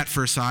leave that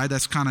for a side.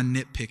 That's kind of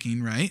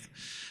nitpicking, right?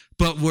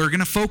 But we're going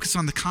to focus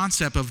on the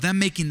concept of them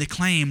making the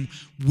claim,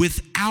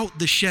 without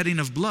the shedding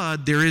of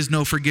blood, there is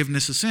no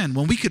forgiveness of sin.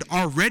 When we could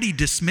already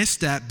dismiss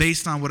that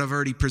based on what I've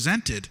already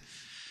presented.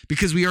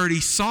 Because we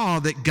already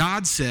saw that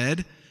God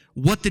said,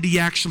 what did he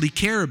actually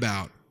care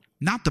about?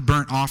 Not the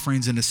burnt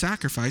offerings and the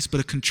sacrifice, but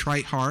a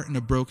contrite heart and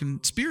a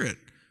broken spirit.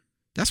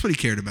 That's what he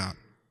cared about.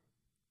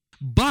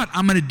 But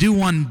I'm going to do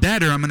one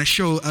better. I'm going to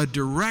show a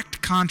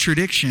direct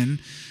contradiction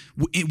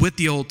with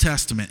the Old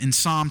Testament in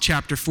Psalm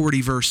chapter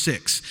 40, verse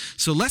 6.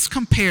 So let's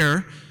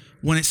compare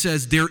when it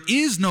says, there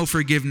is no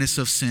forgiveness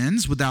of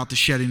sins without the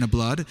shedding of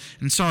blood.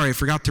 And sorry, I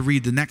forgot to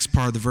read the next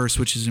part of the verse,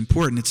 which is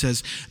important. It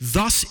says,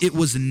 thus it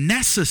was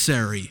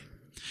necessary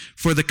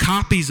for the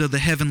copies of the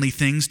heavenly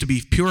things to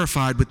be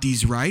purified with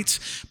these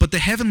rites, but the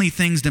heavenly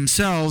things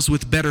themselves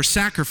with better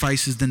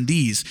sacrifices than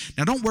these.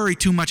 Now don't worry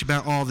too much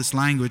about all this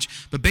language,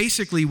 but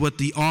basically what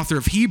the author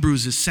of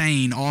Hebrews is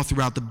saying all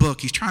throughout the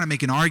book, he's trying to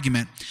make an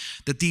argument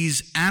that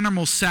these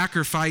animal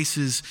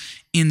sacrifices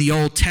in the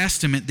Old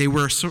Testament, they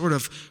were sort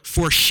of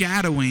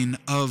foreshadowing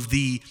of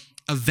the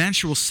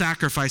eventual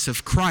sacrifice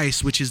of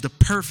Christ, which is the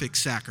perfect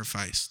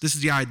sacrifice. This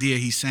is the idea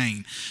he's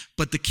saying.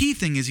 But the key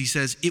thing is he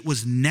says it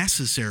was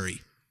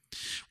necessary.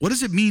 What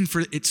does it mean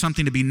for it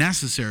something to be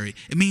necessary?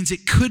 It means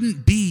it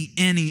couldn't be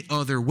any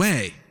other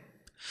way.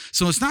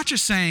 So it's not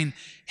just saying,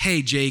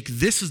 hey, Jake,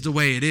 this is the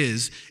way it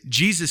is.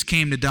 Jesus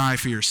came to die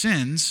for your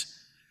sins.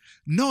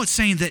 No, it's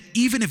saying that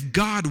even if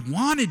God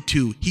wanted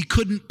to, he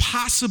couldn't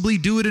possibly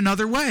do it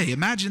another way.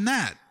 Imagine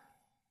that.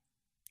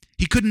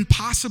 He couldn't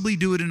possibly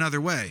do it another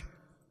way.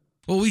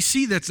 Well, we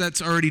see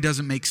that already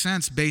doesn't make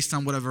sense based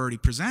on what I've already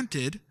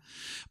presented.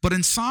 But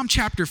in Psalm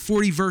chapter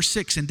 40, verse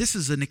 6, and this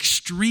is an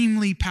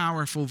extremely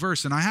powerful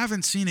verse, and I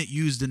haven't seen it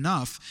used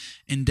enough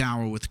in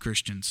Dawah with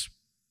Christians.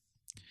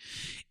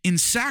 In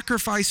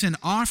sacrifice and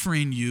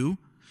offering you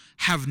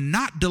have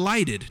not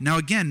delighted. Now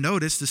again,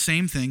 notice the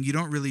same thing. You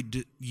don't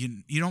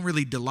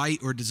really delight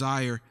or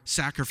desire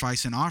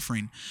sacrifice and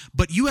offering,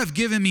 but you have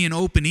given me an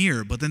open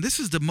ear. But then this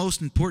is the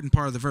most important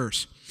part of the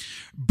verse.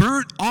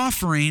 Burnt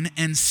offering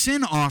and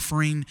sin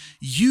offering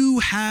you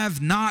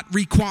have not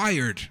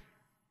required.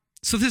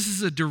 So this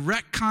is a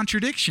direct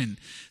contradiction.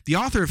 The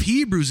author of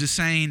Hebrews is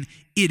saying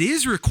it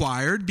is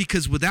required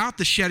because without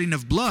the shedding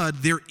of blood,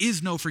 there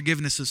is no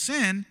forgiveness of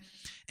sin.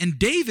 And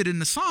David in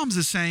the Psalms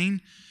is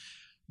saying,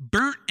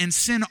 burnt and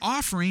sin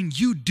offering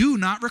you do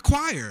not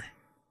require.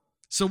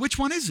 So which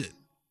one is it?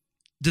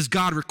 Does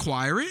God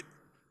require it,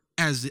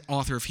 as the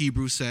author of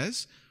Hebrews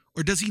says,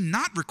 or does he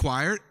not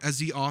require it, as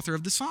the author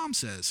of the Psalm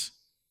says?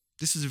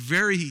 This is a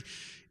very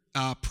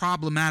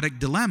problematic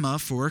dilemma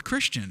for a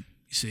Christian,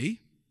 you see.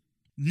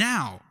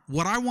 Now,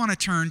 what I want to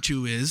turn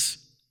to is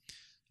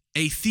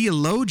a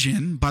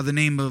theologian by the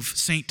name of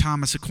St.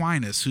 Thomas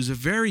Aquinas, who's a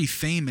very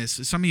famous,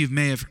 some of you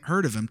may have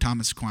heard of him,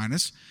 Thomas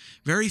Aquinas,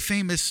 very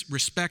famous,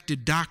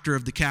 respected doctor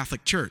of the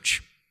Catholic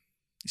Church.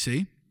 You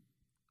see?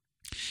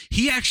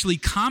 He actually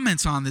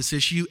comments on this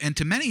issue, and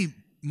to many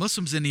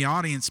Muslims in the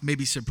audience may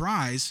be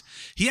surprised,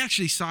 he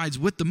actually sides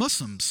with the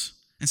Muslims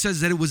and says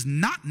that it was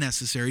not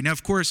necessary. Now,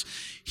 of course,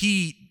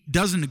 he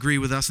doesn't agree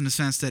with us in the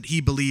sense that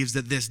he believes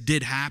that this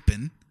did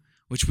happen,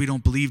 which we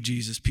don't believe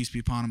Jesus, peace be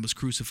upon him, was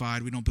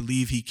crucified. We don't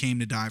believe he came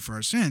to die for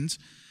our sins.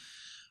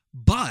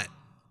 But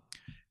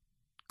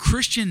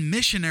Christian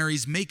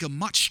missionaries make a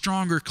much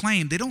stronger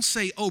claim. They don't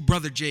say, oh,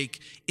 Brother Jake,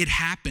 it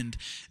happened.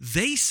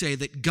 They say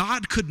that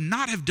God could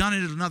not have done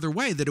it another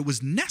way, that it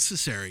was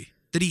necessary,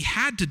 that he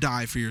had to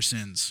die for your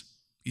sins.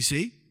 You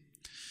see?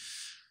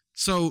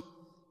 So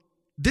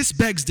this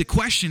begs the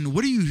question,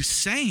 what are you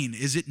saying?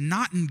 Is it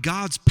not in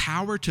God's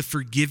power to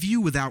forgive you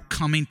without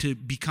coming to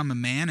become a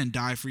man and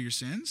die for your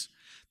sins?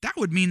 That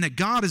would mean that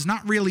God is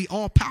not really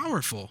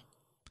all-powerful.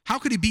 How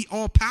could he be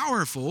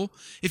all-powerful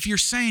if you're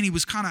saying he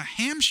was kind of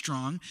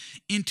hamstrung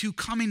into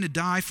coming to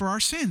die for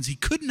our sins? He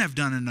couldn't have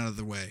done it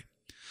another way.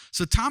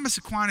 So Thomas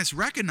Aquinas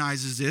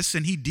recognizes this,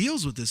 and he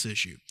deals with this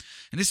issue.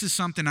 And this is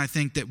something I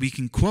think that we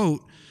can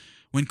quote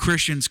when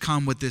Christians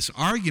come with this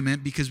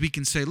argument, because we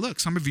can say, look,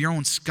 some of your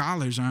own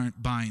scholars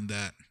aren't buying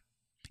that.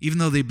 Even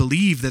though they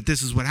believe that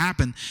this is what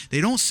happened,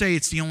 they don't say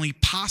it's the only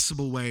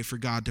possible way for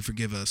God to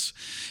forgive us.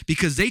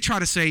 Because they try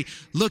to say,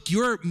 look,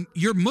 your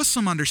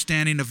Muslim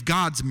understanding of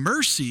God's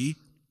mercy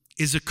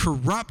is a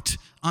corrupt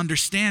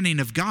understanding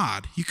of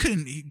God.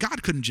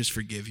 God couldn't just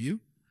forgive you.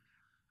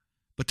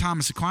 But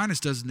Thomas Aquinas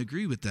doesn't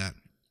agree with that.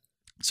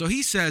 So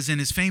he says in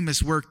his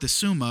famous work, the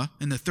Summa,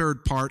 in the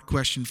third part,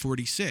 question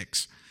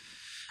 46,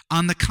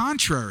 on the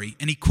contrary,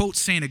 and he quotes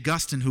St.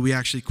 Augustine, who we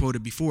actually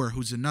quoted before,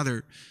 who's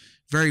another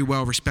very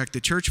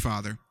well-respected church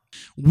father,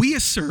 we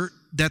assert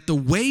that the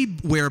way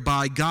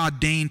whereby God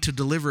deigned to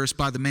deliver us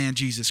by the man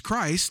Jesus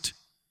Christ,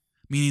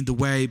 meaning the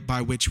way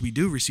by which we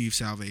do receive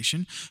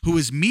salvation, who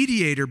is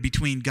mediator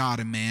between God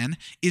and man,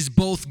 is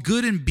both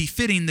good and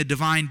befitting the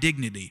divine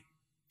dignity.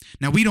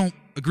 Now, we don't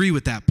agree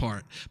with that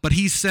part, but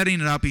he's setting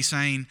it up. He's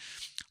saying,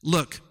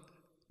 look,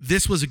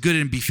 this was a good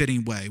and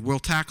befitting way. We'll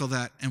tackle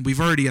that, and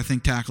we've already, I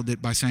think, tackled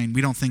it by saying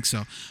we don't think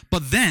so.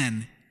 But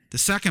then, the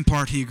second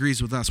part, he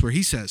agrees with us, where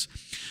he says,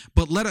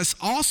 but let us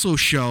also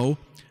show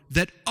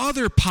that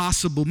other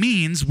possible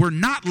means were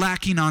not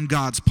lacking on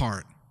God's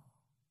part,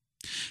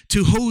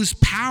 to whose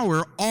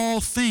power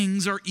all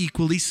things are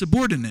equally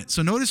subordinate.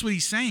 So notice what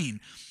he's saying.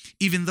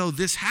 even though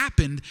this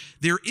happened,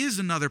 there is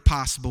another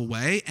possible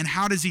way. And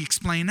how does he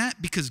explain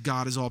that? Because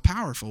God is all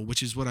powerful,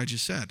 which is what I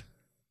just said.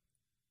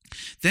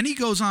 Then he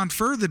goes on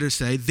further to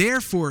say,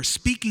 therefore,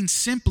 speaking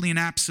simply and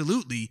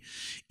absolutely,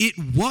 it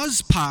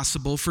was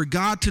possible for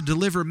God to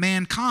deliver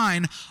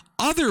mankind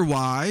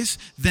otherwise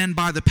than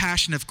by the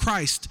passion of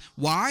Christ.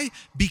 Why?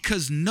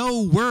 Because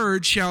no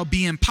word shall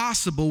be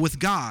impossible with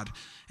God.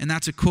 And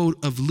that's a quote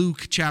of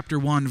Luke chapter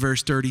 1,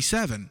 verse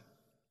 37.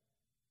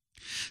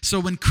 So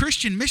when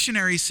Christian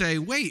missionaries say,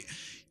 wait,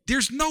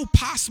 there's no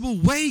possible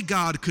way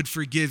God could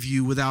forgive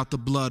you without the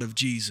blood of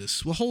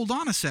Jesus. Well, hold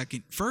on a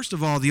second. First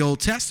of all, the Old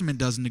Testament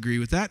doesn't agree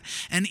with that.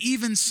 And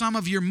even some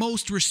of your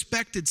most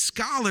respected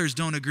scholars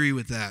don't agree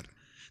with that.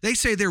 They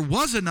say there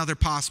was another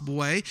possible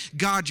way.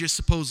 God just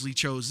supposedly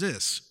chose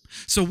this.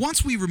 So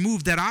once we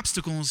remove that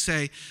obstacle and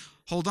say,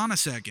 hold on a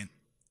second,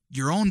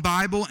 your own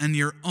Bible and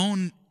your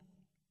own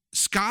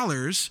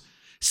scholars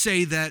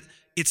say that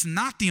it's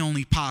not the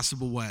only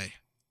possible way.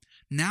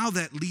 Now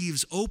that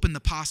leaves open the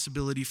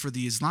possibility for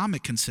the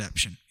Islamic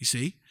conception, you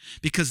see?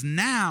 Because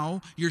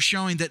now you're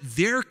showing that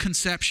their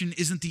conception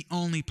isn't the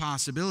only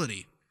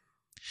possibility.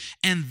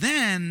 And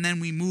then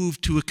we move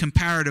to a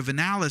comparative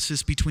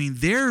analysis between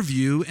their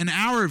view and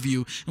our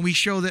view. And we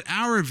show that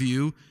our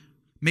view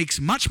makes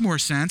much more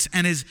sense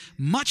and is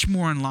much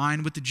more in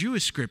line with the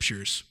Jewish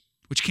scriptures,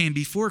 which came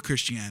before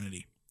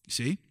Christianity, you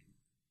see?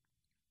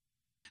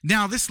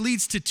 Now, this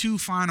leads to two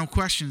final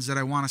questions that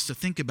I want us to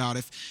think about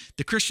if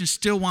the Christian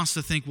still wants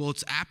to think, well,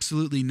 it's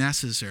absolutely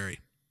necessary.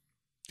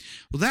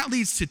 Well, that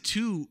leads to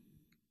two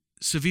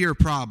severe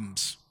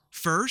problems.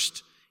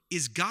 First,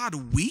 is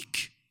God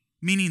weak,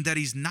 meaning that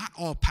he's not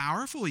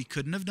all-powerful? He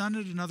couldn't have done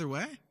it another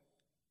way?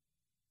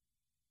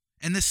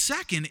 And the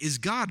second, is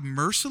God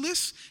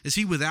merciless? Is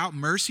he without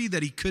mercy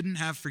that he couldn't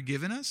have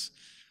forgiven us?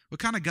 What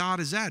kind of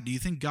God is that? Do you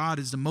think God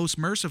is the most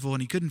merciful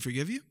and he couldn't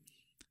forgive you?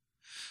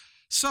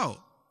 So,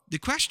 the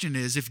question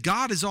is, if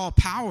God is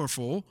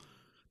all-powerful,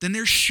 then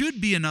there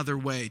should be another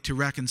way to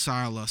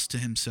reconcile us to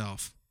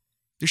himself.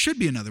 There should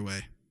be another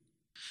way.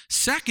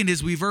 Second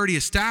is, we've already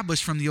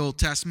established from the Old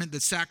Testament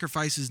that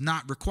sacrifice is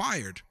not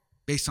required,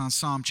 based on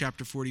Psalm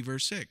chapter 40,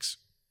 verse 6.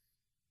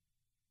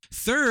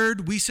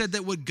 Third, we said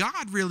that what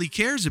God really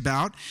cares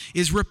about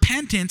is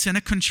repentance and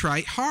a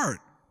contrite heart.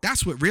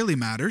 That's what really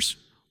matters.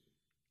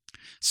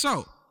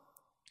 So,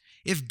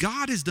 if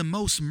God is the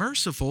most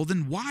merciful,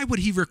 then why would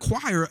he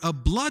require a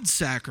blood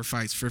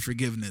sacrifice for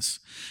forgiveness?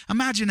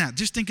 Imagine that.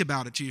 Just think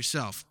about it to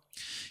yourself.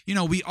 You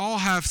know, we all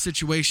have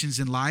situations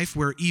in life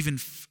where even,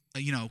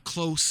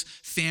 close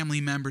family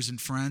members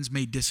and friends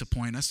may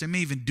disappoint us. They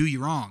may even do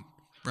you wrong,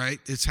 right?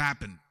 It's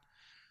happened.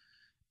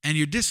 And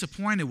you're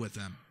disappointed with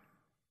them.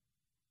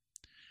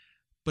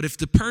 But if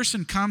the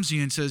person comes to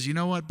you and says, you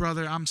know what,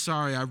 brother, I'm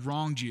sorry, I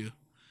wronged you.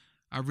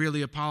 I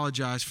really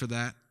apologize for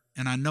that,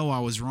 and I know I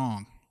was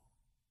wrong.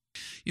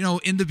 You know,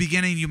 in the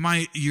beginning,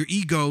 your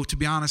ego, to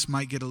be honest,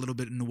 might get a little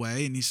bit in the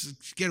way, and you say,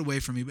 get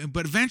away from me.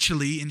 But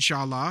eventually,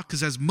 inshallah,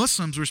 because as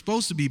Muslims, we're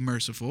supposed to be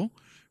merciful,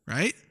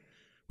 right?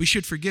 We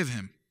should forgive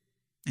him,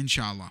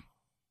 inshallah.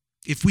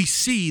 If we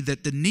see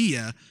that the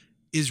niyyah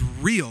is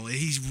real,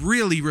 he's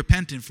really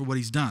repentant for what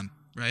he's done,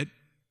 right?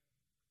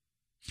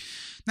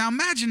 Now,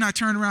 imagine I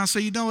turn around and say,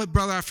 you know what,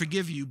 brother, I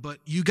forgive you, but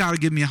you got to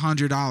give me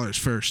 $100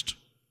 first.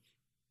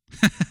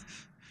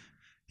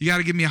 You got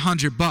to give me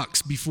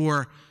 $100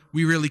 before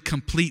we really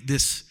complete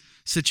this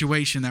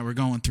situation that we're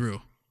going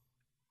through.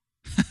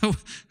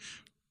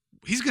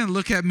 He's going to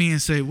look at me and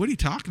say, what are you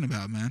talking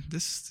about, man?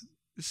 This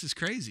is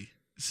crazy.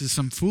 This is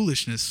some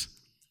foolishness,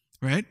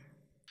 right?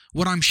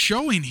 What I'm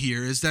showing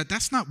here is that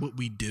that's not what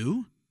we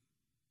do.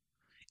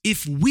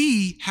 If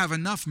we have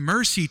enough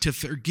mercy to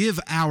forgive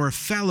our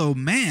fellow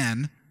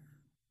man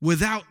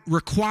without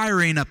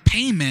requiring a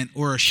payment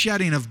or a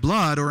shedding of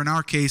blood, or in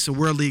our case, a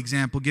worldly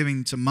example,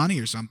 giving some money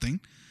or something,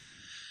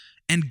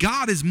 and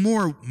God is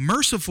more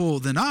merciful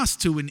than us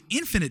to an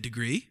infinite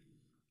degree,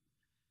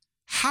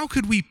 how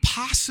could we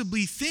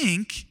possibly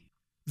think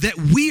that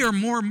we are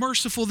more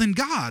merciful than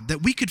God,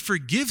 that we could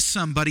forgive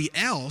somebody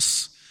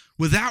else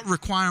without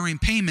requiring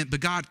payment,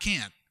 but God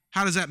can't?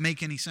 How does that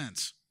make any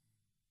sense?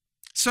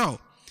 So,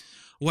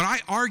 what I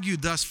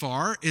argued thus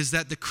far is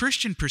that the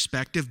Christian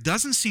perspective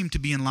doesn't seem to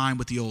be in line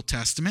with the Old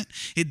Testament.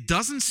 It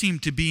doesn't seem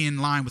to be in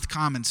line with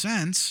common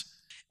sense.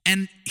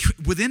 And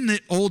within the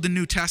Old and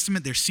New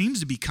Testament, there seems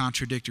to be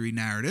contradictory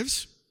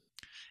narratives.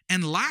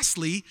 And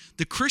lastly,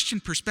 the Christian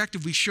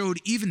perspective we showed,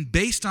 even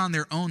based on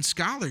their own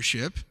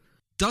scholarship,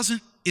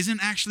 isn't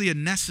actually a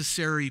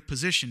necessary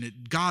position.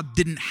 God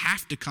didn't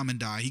have to come and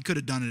die. He could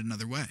have done it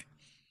another way.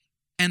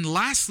 And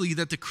lastly,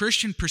 that the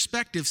Christian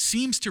perspective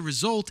seems to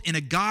result in a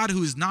God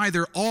who is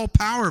neither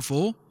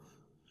all-powerful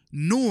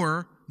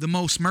nor the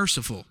most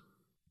merciful,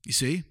 you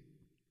see,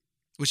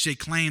 which they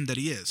claim that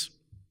he is.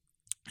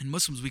 And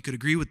Muslims, we could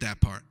agree with that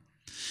part.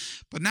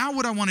 But now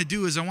what I want to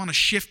do is I want to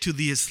shift to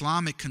the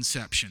Islamic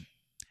conception.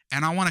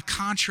 And I want to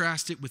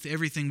contrast it with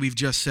everything we've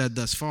just said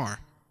thus far.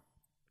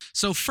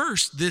 So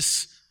first,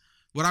 this,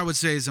 what I would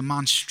say is a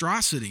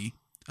monstrosity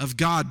of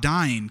God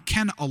dying.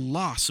 Can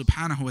Allah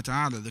subhanahu wa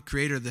ta'ala, the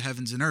creator of the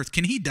heavens and earth,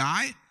 can he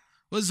die?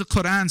 What does the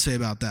Quran say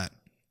about that?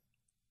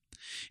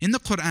 In the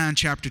Quran,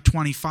 chapter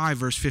 25,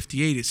 verse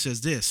 58, it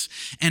says this,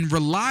 and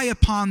rely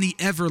upon the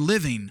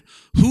ever-living,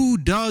 who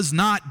does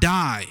not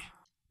die.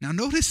 Now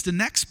notice the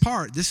next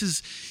part. This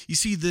is, you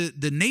see,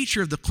 the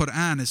nature of the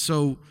Quran is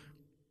so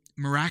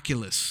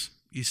miraculous,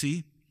 you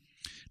see.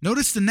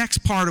 Notice the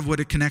next part of what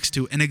it connects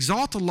to. And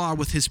exalt Allah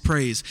with his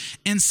praise.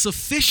 And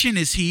sufficient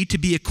is he to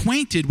be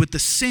acquainted with the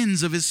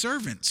sins of his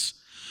servants.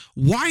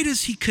 Why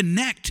does he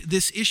connect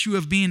this issue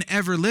of being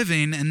ever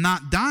living and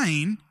not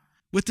dying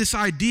with this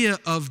idea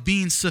of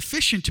being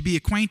sufficient to be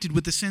acquainted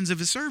with the sins of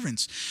his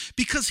servants?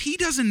 Because he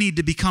doesn't need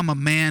to become a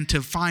man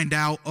to find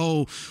out,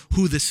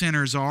 who the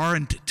sinners are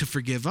and to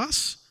forgive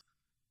us.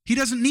 He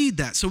doesn't need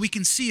that. So we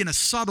can see in a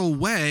subtle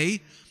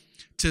way,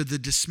 to the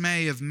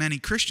dismay of many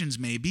Christians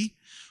maybe,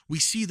 we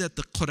see that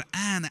the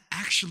Quran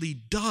actually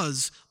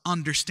does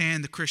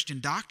understand the Christian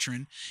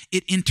doctrine.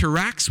 It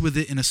interacts with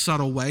it in a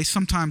subtle way,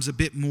 sometimes a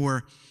bit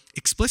more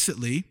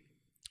explicitly,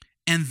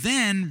 and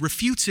then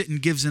refutes it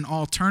and gives an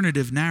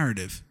alternative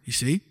narrative, you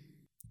see?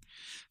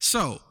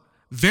 So,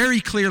 very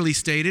clearly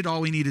stated,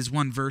 all we need is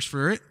one verse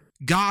for it.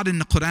 God in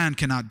the Quran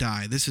cannot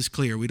die. This is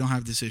clear. We don't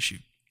have this issue.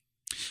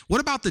 What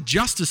about the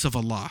justice of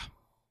Allah?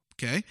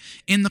 Okay.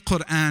 In the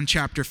Quran,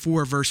 chapter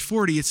 4, verse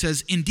 40, it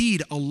says,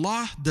 indeed,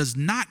 Allah does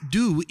not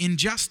do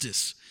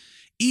injustice,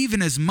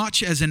 even as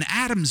much as an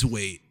atom's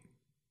weight.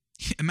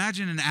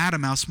 Imagine an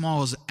atom, how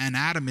small an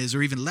atom is,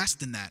 or even less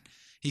than that.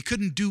 He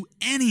couldn't do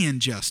any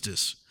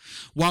injustice.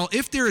 While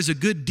if there is a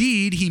good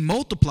deed, he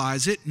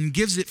multiplies it and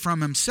gives it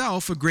from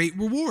himself a great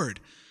reward.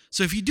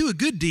 So if you do a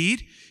good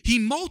deed, he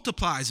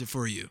multiplies it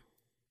for you.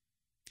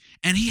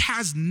 And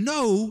he's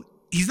not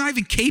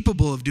even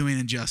capable of doing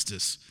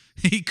injustice.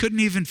 He couldn't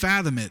even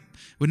fathom it.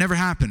 It would never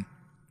happen.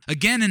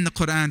 Again in the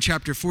Quran,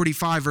 chapter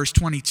 45, verse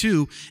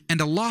 22,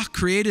 and Allah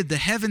created the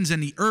heavens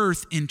and the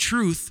earth in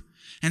truth,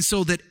 and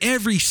so that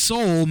every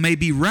soul may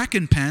be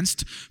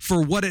recompensed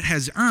for what it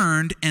has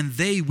earned, and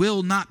they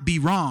will not be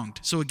wronged.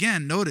 So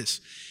again, notice,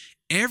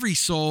 every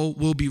soul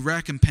will be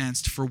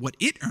recompensed for what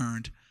it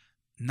earned,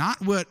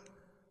 not what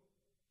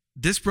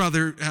this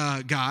brother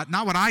got,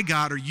 not what I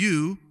got or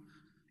you.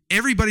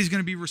 Everybody's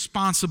going to be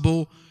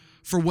responsible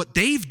for what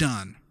they've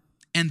done,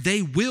 and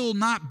they will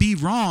not be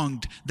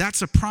wronged.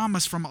 That's a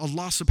promise from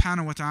Allah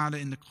subhanahu wa ta'ala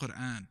in the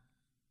Quran.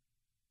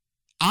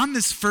 On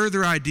this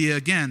further idea,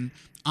 again,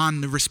 on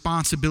the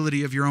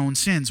responsibility of your own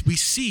sins, we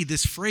see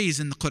this phrase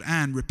in the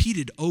Quran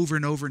repeated over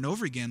and over and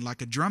over again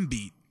like a drum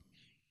beat.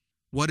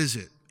 What is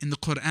it? In the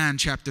Quran,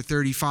 chapter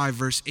 35,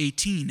 verse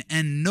 18,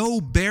 and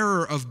no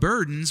bearer of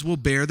burdens will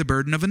bear the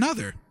burden of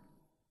another.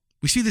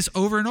 We see this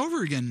over and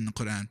over again in the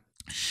Quran.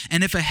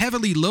 And if a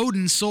heavily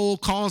loaden soul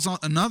calls on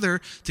another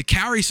to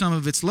carry some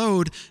of its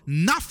load,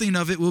 nothing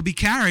of it will be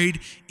carried,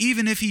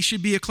 even if he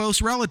should be a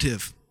close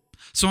relative.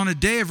 So on a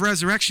day of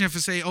resurrection, if I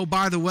say, oh,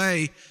 by the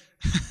way,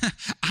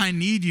 I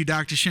need you,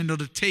 Dr. Schindel,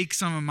 to take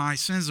some of my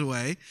sins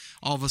away,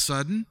 all of a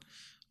sudden,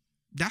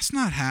 that's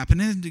not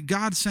happening.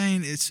 God's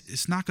saying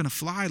it's not going to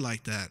fly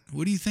like that.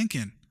 What are you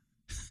thinking?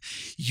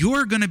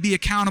 You're going to be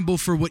accountable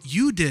for what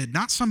you did,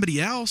 not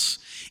somebody else.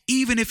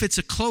 Even if it's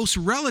a close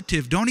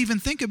relative, don't even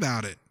think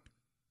about it.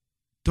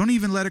 Don't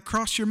even let it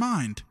cross your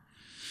mind.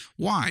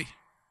 Why?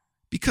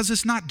 Because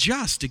it's not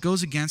just. It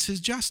goes against his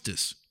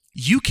justice.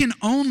 You can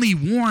only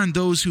warn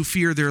those who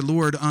fear their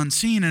Lord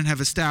unseen and have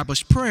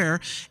established prayer,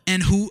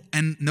 and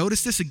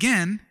notice this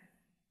again.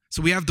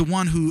 So we have the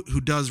one who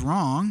does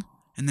wrong,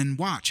 and then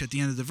watch at the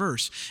end of the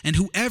verse. And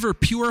whoever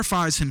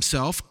purifies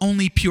himself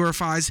only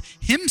purifies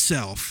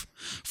himself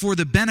for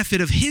the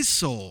benefit of his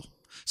soul.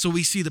 So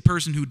we see the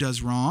person who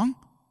does wrong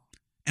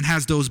and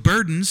has those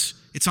burdens,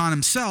 it's on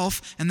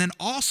himself. And then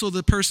also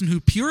the person who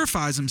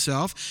purifies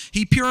himself,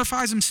 he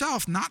purifies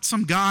himself, not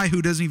some guy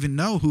who doesn't even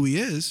know who he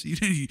is.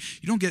 You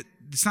don't get,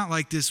 it's not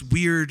like this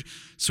weird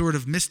sort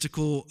of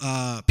mystical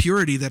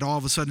purity that all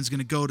of a sudden is going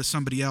to go to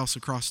somebody else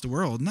across the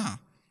world. No.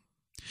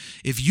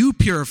 If you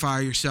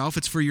purify yourself,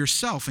 it's for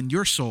yourself and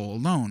your soul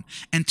alone.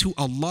 And to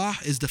Allah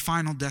is the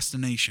final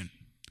destination.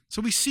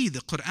 So we see the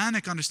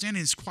Quranic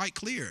understanding is quite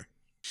clear.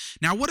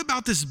 Now, what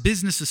about this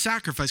business of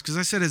sacrifice? Because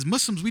I said as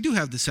Muslims, we do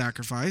have the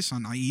sacrifice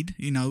on Eid.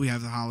 We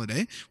have the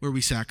holiday where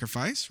we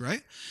sacrifice,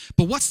 right?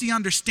 But what's the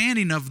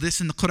understanding of this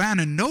in the Quran?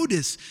 And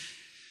notice,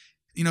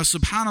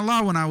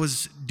 subhanAllah, when I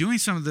was doing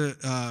some of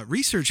the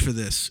research for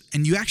this,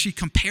 and you actually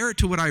compare it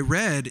to what I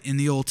read in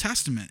the Old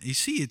Testament, you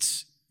see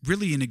it's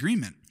really in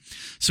agreement.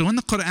 So in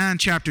the Quran,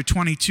 chapter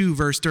 22,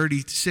 verse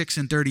 36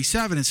 and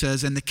 37, it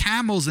says, and the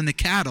camels and the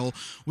cattle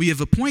we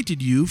have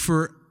appointed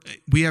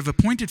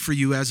for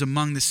you as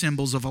among the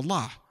symbols of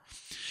Allah.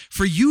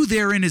 For you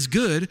therein is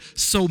good,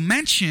 so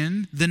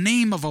mention the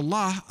name of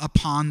Allah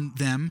upon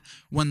them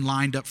when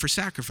lined up for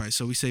sacrifice.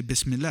 So we say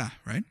Bismillah,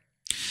 right?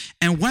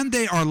 And when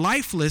they are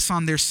lifeless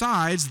on their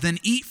sides, then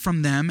eat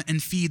from them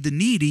and feed the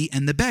needy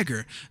and the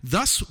beggar.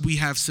 Thus we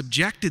have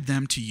subjected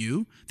them to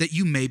you that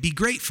you may be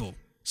grateful.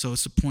 So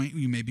it's the point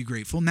you may be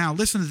grateful. Now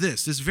listen to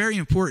this. This is very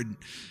important.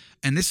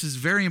 And this is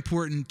very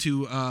important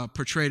to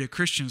portray to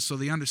Christians so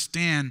they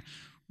understand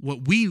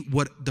what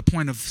the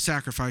point of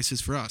sacrifice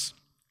is for us.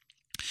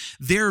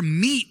 Their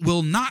meat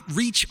will not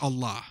reach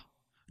Allah,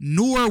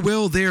 nor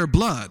will their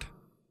blood,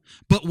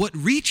 but what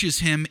reaches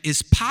him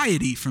is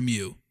piety from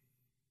you.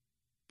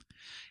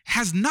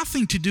 Has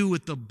nothing to do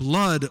with the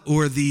blood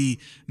or the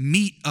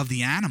meat of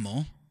the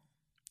animal.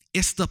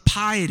 It's the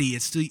piety,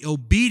 it's the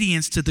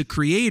obedience to the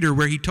Creator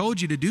where he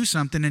told you to do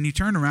something and you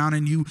turn around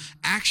and you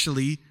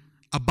actually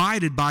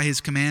abided by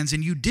his commands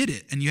and you did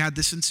it and you had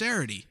the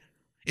sincerity.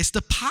 It's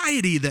the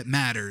piety that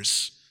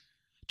matters.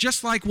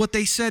 Just like what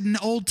they said in the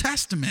Old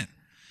Testament.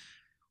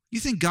 You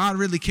think God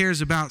really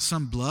cares about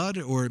some blood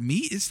or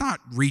meat? It's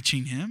not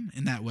reaching him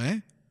in that way.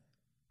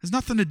 It has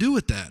nothing to do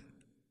with that.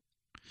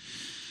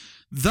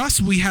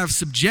 Thus we have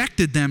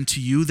subjected them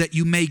to you that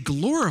you may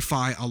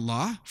glorify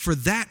Allah for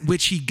that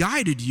which he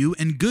guided you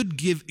and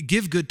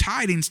give good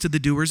tidings to the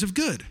doers of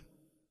good.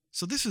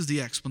 So this is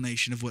the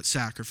explanation of what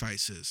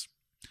sacrifice is.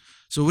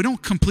 So we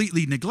don't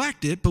completely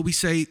neglect it, but we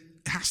say it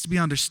has to be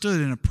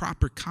understood in a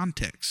proper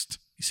context.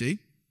 You see?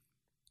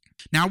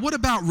 Now, what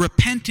about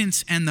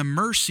repentance and the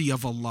mercy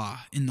of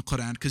Allah in the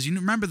Quran? Because you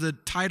remember the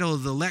title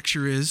of the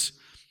lecture is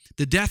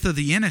The Death of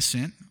the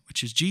Innocent,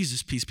 which is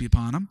Jesus, peace be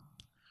upon him,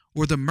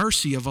 or the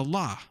mercy of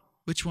Allah.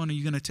 Which one are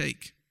you going to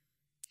take?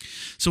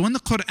 So in the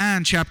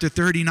Quran, chapter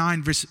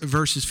 39,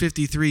 verses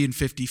 53 and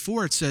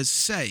 54, it says,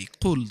 say,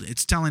 qul,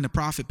 it's telling the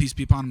Prophet, peace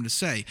be upon him, to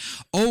say,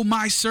 O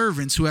my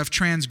servants who have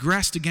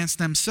transgressed against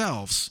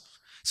themselves.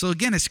 So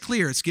again, it's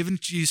clear. It's given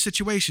you a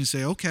situation.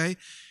 Say, okay,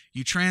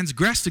 you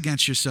transgressed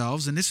against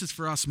yourselves, and this is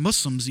for us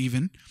Muslims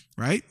even,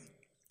 right?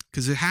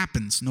 Because it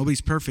happens.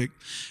 Nobody's perfect.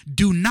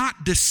 Do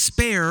not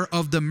despair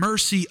of the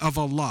mercy of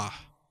Allah.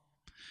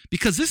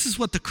 Because this is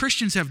what the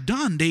Christians have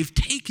done. They've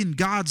taken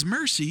God's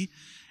mercy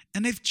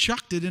and they've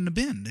chucked it in the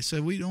bin. They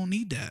said, we don't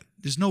need that.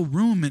 There's no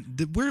room.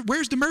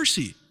 Where's the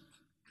mercy?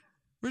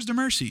 Where's the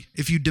mercy?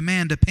 If you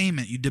demand a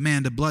payment, you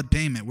demand a blood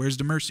payment. Where's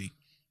the mercy?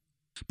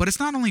 But it's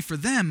not only for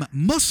them.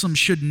 Muslims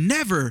should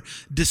never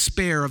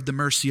despair of the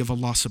mercy of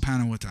Allah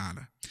subhanahu wa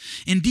ta'ala.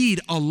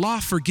 Indeed,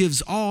 Allah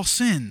forgives all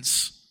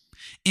sins.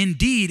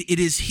 Indeed, it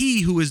is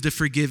He who is the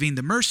forgiving,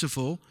 the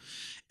merciful.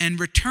 And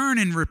return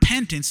in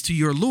repentance to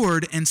your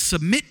Lord and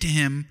submit to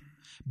him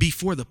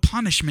before the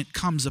punishment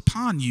comes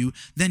upon you,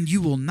 then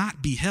you will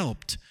not be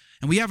helped.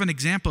 And we have an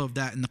example of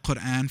that in the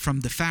Quran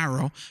from the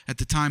Pharaoh at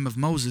the time of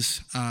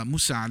Moses,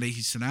 Musa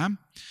alayhi salam,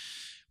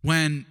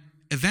 when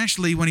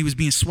eventually when he was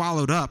being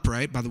swallowed up,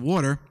 right, by the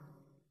water,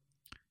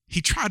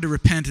 he tried to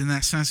repent in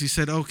that sense. He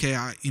said, okay,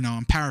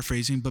 I'm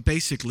paraphrasing, but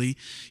basically,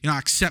 I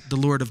accept the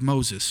Lord of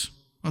Moses.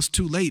 Well, it's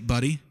too late,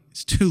 buddy.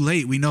 It's too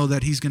late. We know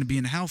that he's going to be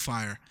in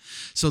hellfire.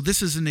 So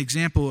this is an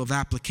example of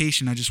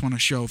application I just want to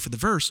show for the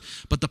verse.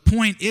 But the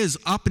point is,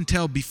 up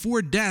until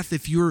before death,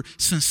 if you're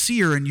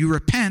sincere and you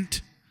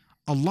repent,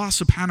 Allah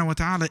subhanahu wa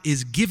ta'ala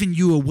is giving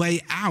you a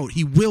way out.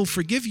 He will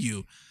forgive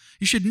you.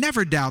 You should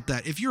never doubt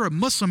that. If you're a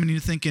Muslim and you're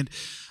thinking,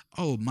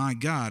 oh my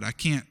God, I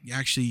can't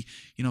actually,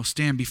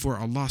 stand before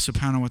Allah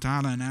subhanahu wa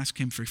ta'ala and ask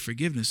him for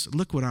forgiveness.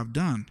 Look what I've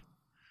done.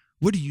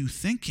 What are you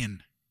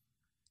thinking?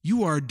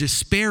 You are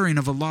despairing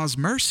of Allah's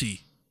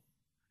mercy.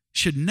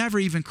 Should never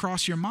even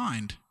cross your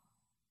mind.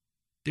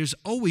 There's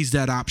always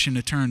that option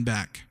to turn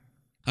back.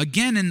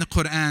 Again in the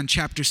Quran,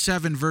 chapter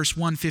 7, verse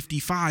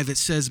 155, it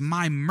says,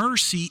 my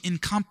mercy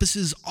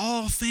encompasses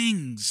all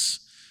things.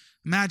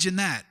 Imagine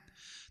that.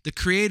 The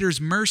Creator's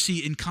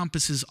mercy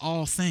encompasses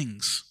all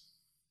things.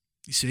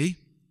 You see?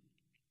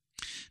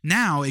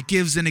 Now, it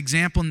gives an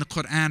example in the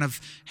Quran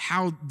of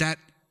how that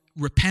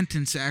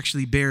repentance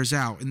actually bears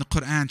out. In the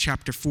Quran,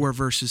 chapter 4,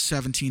 verses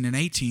 17 and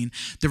 18,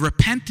 the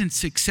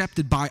repentance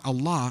accepted by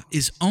Allah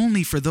is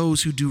only for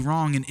those who do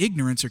wrong in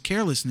ignorance or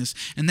carelessness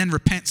and then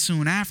repent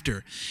soon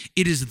after.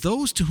 It is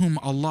those to whom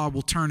Allah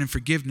will turn in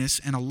forgiveness,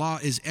 and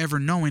Allah is ever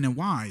knowing and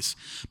wise.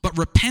 But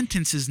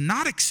repentance is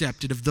not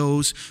accepted of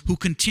those who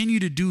continue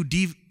to do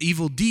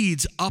evil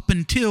deeds up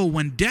until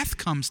when death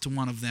comes to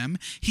one of them.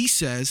 He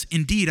says,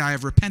 indeed, I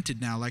have repented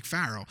now, like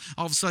Pharaoh.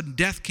 All of a sudden,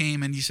 death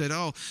came and he said,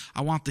 oh,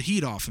 I want the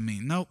heat off of me.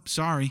 Nope,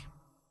 sorry.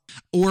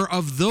 Or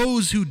of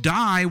those who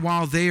die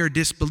while they are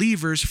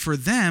disbelievers, for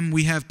them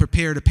we have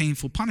prepared a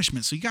painful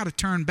punishment. So you got to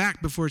turn back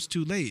before it's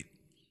too late.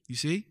 You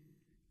see?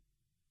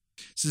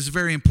 This is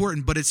very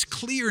important, but it's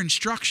clear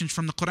instructions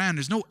from the Quran.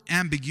 There's no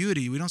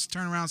ambiguity. We don't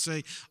turn around and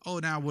say, oh,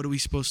 now what are we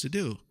supposed to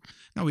do?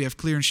 No, we have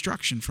clear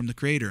instruction from the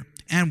Creator.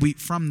 And we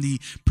from the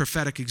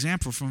prophetic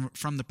example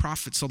from the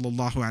Prophet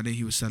sallallahu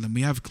alaihi wasallam.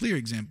 We have a clear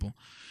example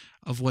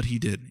of what he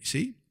did. You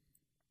see?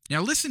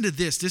 Now listen to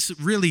this. This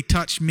really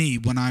touched me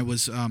when I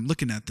was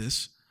looking at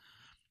this.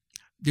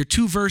 There are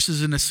two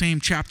verses in the same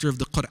chapter of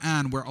the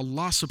Quran where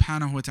Allah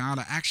subhanahu wa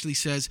ta'ala actually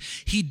says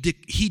he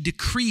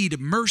decreed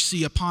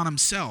mercy upon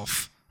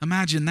himself.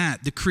 Imagine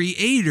that. The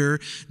Creator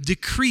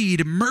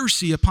decreed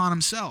mercy upon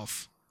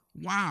himself.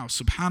 Wow,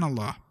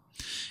 subhanallah.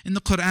 In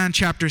the Quran,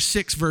 chapter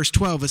 6, verse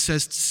 12, it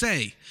says,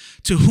 say,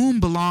 to whom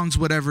belongs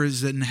whatever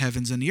is in the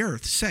heavens and the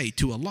earth? Say,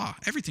 to Allah.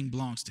 Everything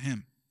belongs to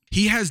him.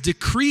 He has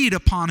decreed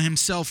upon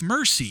himself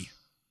mercy.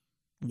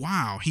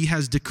 Wow, he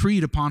has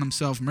decreed upon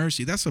himself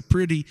mercy. That's a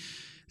pretty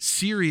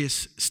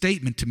serious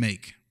statement to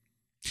make.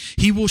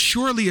 He will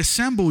surely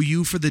assemble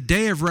you for the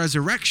day of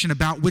resurrection,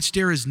 about which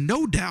there is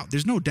no doubt.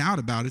 There's no doubt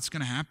about it. It's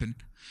going to happen.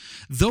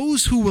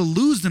 Those who will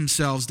lose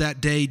themselves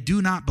that day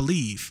do not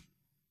believe.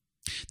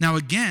 Now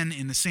again,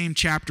 in the same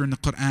chapter in the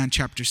Quran,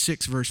 chapter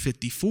 6, verse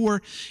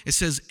 54, it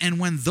says, and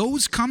when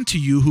those come to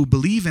you who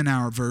believe in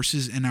our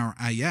verses and our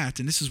ayat,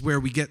 and this is where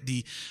we get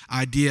the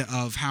idea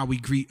of how we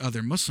greet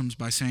other Muslims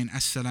by saying,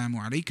 Assalamu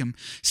alaikum,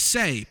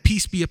 say,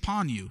 peace be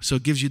upon you. So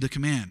it gives you the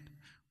command.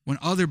 When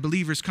other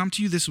believers come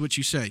to you, this is what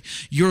you say.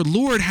 Your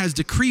Lord has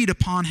decreed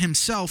upon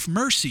himself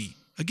mercy.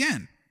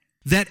 Again,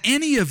 that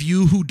any of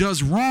you who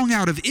does wrong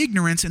out of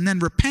ignorance and then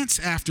repents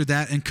after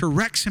that and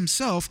corrects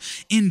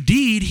himself,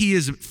 indeed he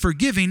is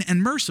forgiving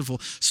and merciful.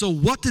 So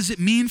what does it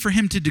mean for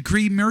him to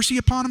decree mercy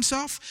upon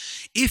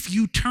himself? If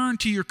you turn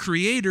to your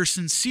Creator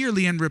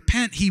sincerely and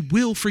repent, he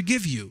will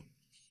forgive you.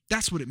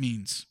 That's what it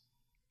means.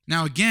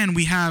 Now again,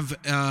 we have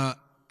a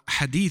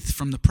hadith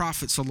from the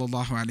Prophet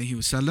sallallahu alaihi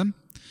wasallam,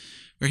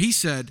 where he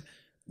said,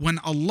 when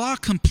Allah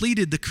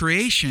completed the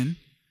creation,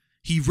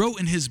 he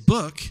wrote in his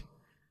book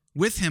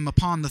with him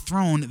upon the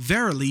throne,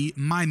 verily,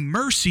 my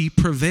mercy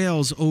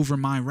prevails over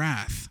my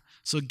wrath.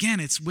 So again,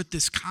 it's with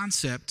this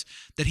concept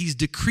that he's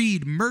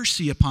decreed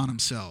mercy upon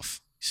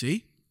himself.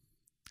 See?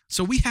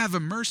 So we have a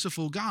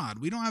merciful God.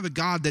 We don't have a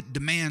God that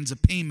demands a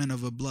payment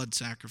of a blood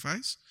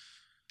sacrifice.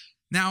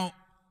 Now,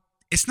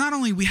 it's not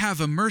only we have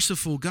a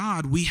merciful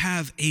God, we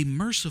have a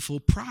merciful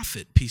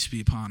prophet, peace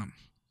be upon him.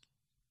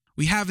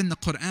 We have in the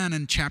Quran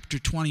in chapter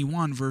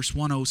 21, verse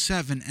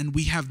 107, and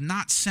we have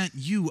not sent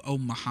you, O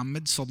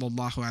Muhammad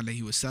sallallahu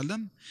alaihi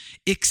wasallam,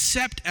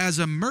 except as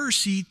a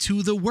mercy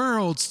to the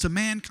worlds, to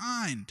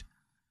mankind.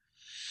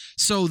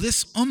 So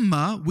this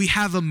ummah, we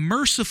have a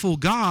merciful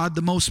God,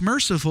 the most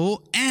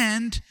merciful,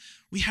 and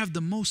we have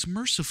the most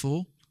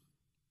merciful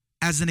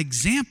as an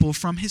example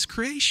from his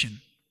creation,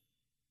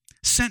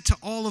 sent to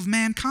all of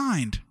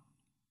mankind.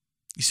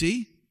 You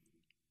see?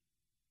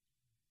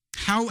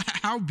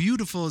 How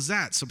beautiful is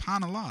that?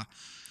 SubhanAllah.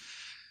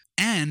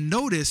 And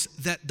notice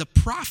that the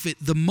prophet,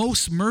 the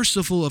most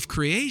merciful of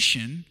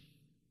creation,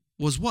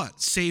 was what?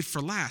 Saved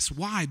for last.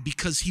 Why?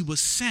 Because he was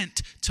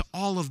sent to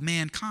all of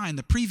mankind.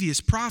 The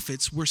previous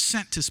prophets were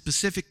sent to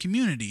specific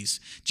communities.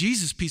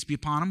 Jesus, peace be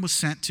upon him, was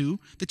sent to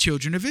the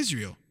children of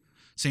Israel.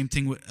 Same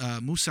thing with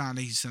Musa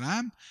alayhi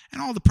salam.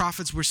 And all the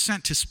prophets were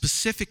sent to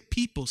specific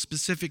people,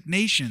 specific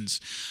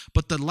nations.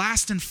 But the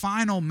last and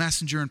final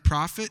messenger and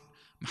prophet,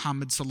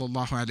 Muhammad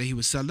sallallahu alaihi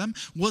wasallam,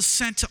 was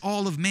sent to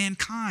all of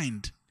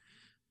mankind.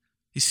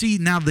 You see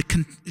now the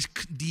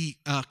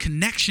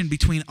connection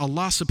between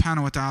Allah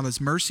subhanahu wa ta'ala's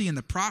mercy and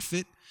the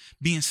prophet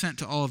being sent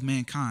to all of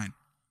mankind.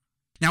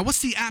 Now what's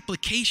the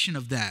application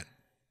of that?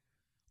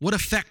 What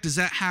effect does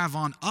that have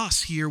on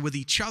us here with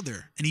each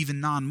other and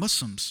even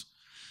non-Muslims?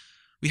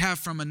 We have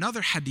from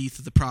another hadith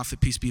of the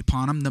Prophet, peace be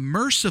upon him, the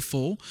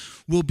merciful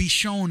will be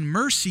shown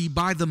mercy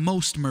by the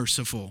most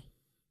merciful.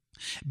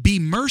 Be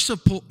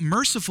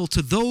merciful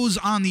to those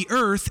on the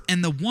earth,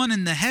 and the one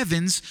in the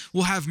heavens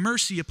will have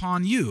mercy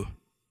upon you.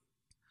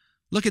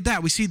 Look at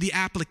that. We see the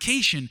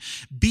application.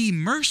 Be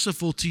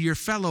merciful to your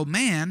fellow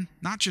man,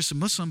 not just a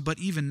Muslim, but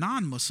even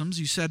non-Muslims.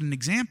 You set an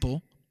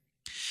example.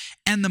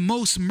 And the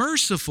most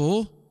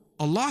merciful,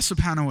 Allah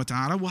subhanahu wa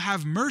ta'ala, will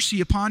have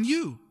mercy upon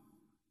you.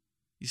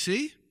 You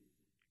see?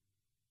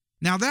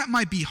 Now that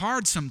might be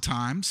hard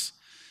sometimes,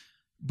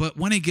 but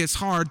when it gets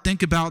hard,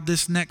 think about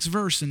this next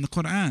verse in the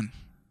Quran.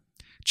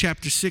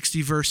 Chapter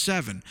 60, verse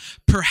 7.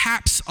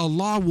 Perhaps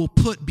Allah will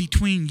put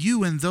between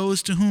you and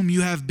those to whom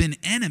you have been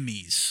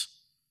enemies,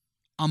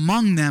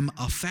 among them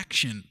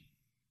affection.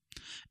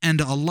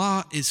 And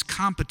Allah is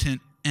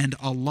competent, and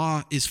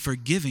Allah is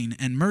forgiving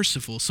and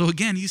merciful. So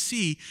again, you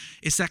see,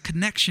 it's that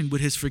connection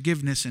with his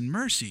forgiveness and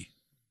mercy.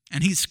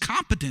 And his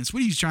competence.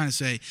 What are you trying to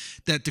say?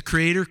 That the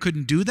Creator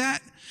couldn't do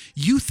that?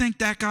 You think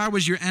that guy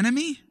was your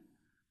enemy?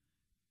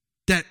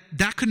 That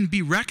couldn't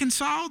be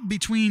reconciled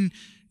between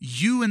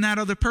you and that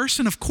other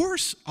person? Of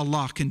course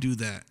Allah can do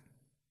that.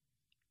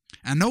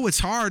 I know it's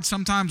hard.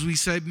 Sometimes we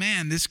say,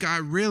 man, this guy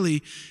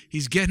really,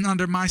 he's getting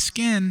under my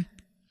skin,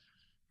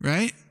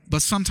 right?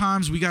 But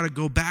sometimes we got to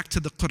go back to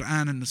the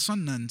Quran and the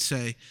Sunnah and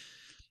say,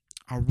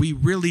 are we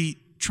really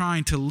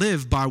trying to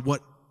live by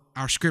what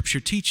our scripture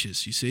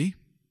teaches, you see?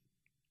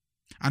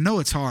 I know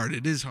it's hard.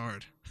 It is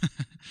hard.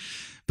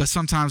 But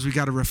sometimes we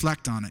got to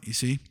reflect on it, you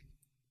see?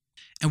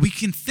 And we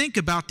can think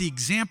about the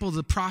example of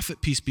the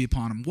Prophet, peace be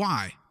upon him.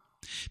 Why?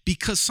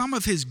 Because some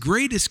of his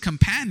greatest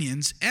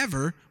companions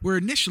ever were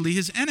initially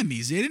his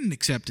enemies. They didn't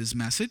accept his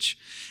message,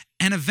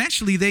 and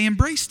eventually they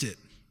embraced it.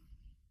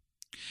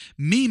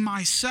 Me,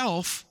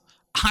 myself,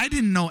 I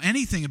didn't know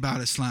anything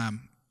about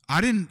Islam.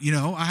 I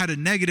had a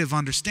negative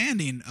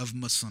understanding of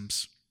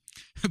Muslims.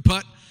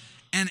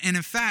 And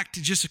in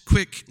fact, just a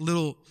quick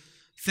little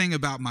thing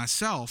about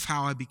myself,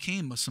 how I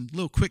became Muslim,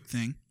 little quick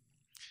thing.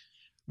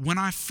 When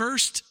I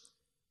first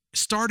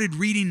started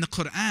reading the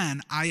Quran,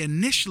 I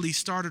initially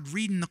started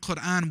reading the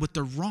Quran with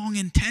the wrong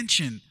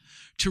intention,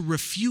 to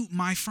refute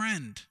my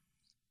friend.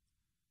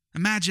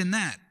 Imagine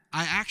that.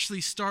 I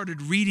actually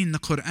started reading the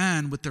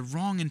Quran with the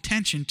wrong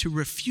intention to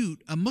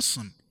refute a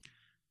Muslim.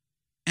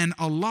 And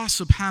Allah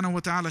subhanahu wa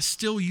ta'ala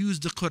still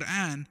used the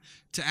Quran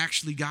to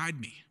actually guide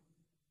me.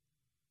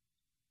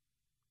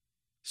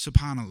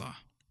 Subhanallah.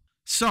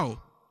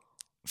 So,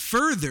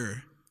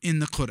 further in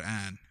the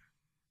Quran,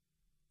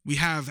 we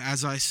have,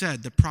 as I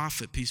said, the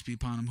Prophet, peace be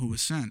upon him, who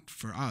was sent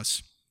for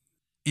us.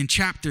 In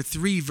chapter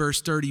 3,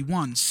 verse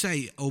 31,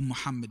 say, O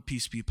Muhammad,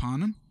 peace be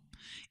upon him,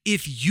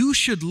 if you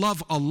should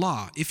love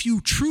Allah, if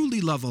you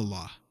truly love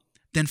Allah,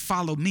 then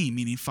follow me,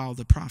 meaning follow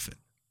the Prophet.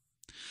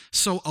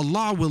 So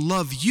Allah will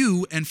love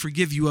you and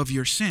forgive you of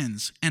your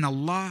sins, and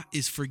Allah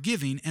is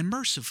forgiving and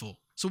merciful.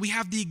 So we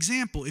have the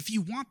example. If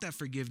you want that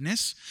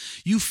forgiveness,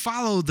 you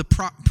follow the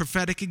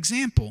prophetic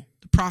example.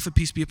 The Prophet,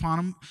 peace be upon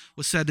him,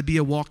 was said to be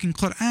a walking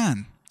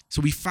Quran.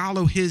 So we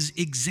follow his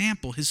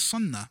example, his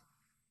sunnah.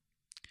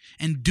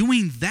 And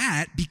doing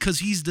that, because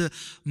he's the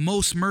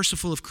most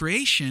merciful of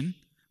creation,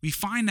 we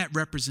find that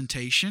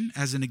representation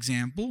as an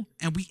example,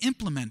 and we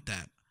implement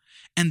that.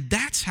 And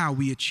that's how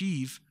we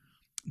achieve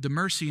the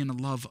mercy and the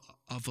love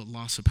of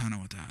Allah subhanahu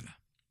wa ta'ala.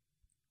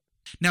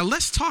 Now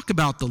let's talk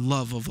about the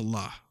love of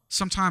Allah.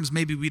 Sometimes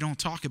maybe we don't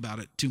talk about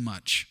it too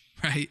much,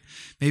 right?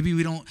 Maybe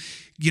we don't,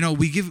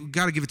 we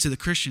got to give it to the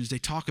Christians. They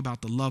talk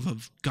about the love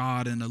of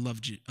God and the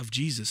love of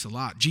Jesus a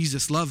lot.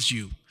 Jesus loves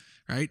you,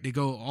 right? They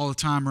go all the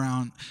time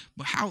around.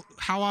 But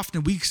how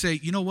often we say,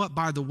 you know what,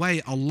 by the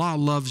way, Allah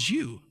loves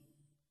you.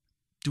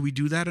 Do we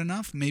do that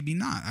enough? Maybe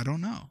not. I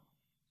don't know,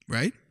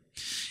 right?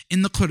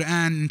 In the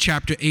Quran, in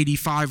chapter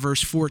 85,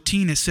 verse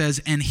 14, it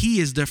says, and he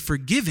is the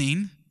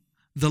forgiving,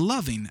 the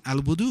loving,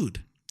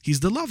 al-Wadud. He's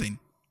the loving.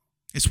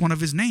 It's one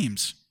of his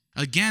names.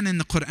 Again, in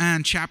the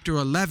Quran, chapter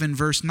 11,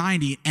 verse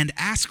 90, and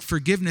ask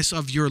forgiveness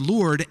of your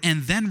Lord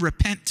and then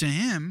repent to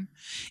him.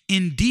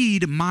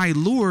 Indeed, my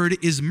Lord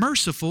is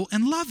merciful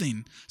and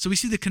loving. So we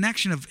see the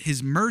connection of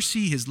his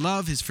mercy, his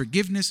love, his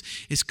forgiveness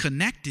is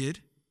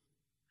connected.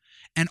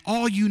 And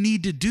all you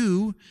need to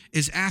do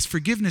is ask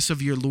forgiveness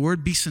of your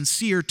Lord, be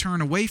sincere,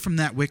 turn away from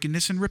that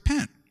wickedness, and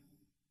repent.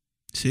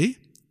 See?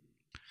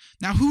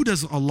 Now, who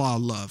does Allah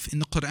love? In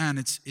the Quran,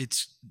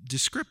 it's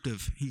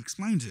descriptive. He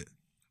explains it.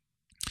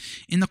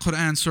 In the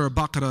Quran, Surah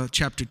Baqarah,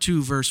 chapter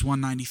 2, verse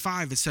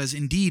 195, it says,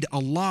 indeed,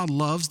 Allah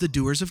loves the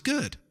doers of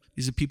good.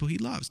 These are people he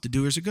loves. The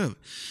doers are good.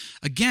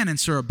 Again, in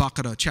Surah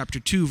Baqarah, chapter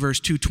 2, verse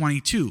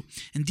 222,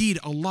 indeed,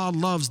 Allah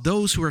loves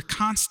those who are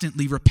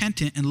constantly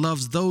repentant and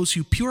loves those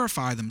who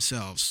purify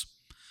themselves.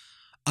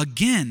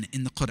 Again,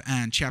 in the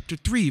Quran, chapter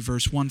 3,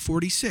 verse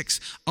 146,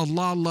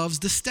 Allah loves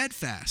the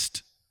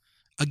steadfast.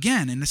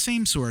 Again, in the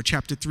same surah,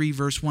 chapter 3,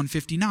 verse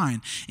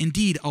 159,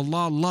 indeed,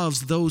 Allah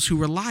loves those who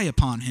rely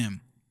upon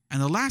him.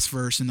 And the last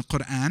verse in the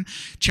Quran,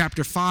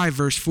 chapter 5,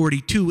 verse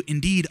 42,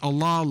 indeed,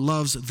 Allah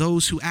loves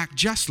those who act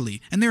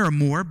justly. And there are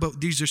more,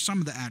 but these are some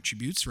of the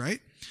attributes,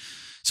 right?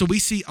 So we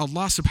see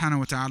Allah subhanahu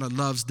wa ta'ala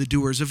loves the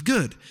doers of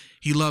good.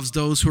 He loves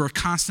those who are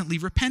constantly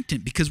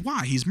repentant. Because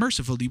why? He's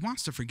merciful. He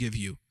wants to forgive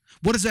you.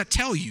 What does that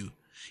tell you?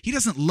 He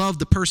doesn't love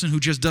the person who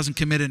just doesn't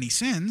commit any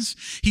sins.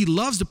 He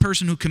loves the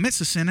person who commits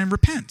a sin and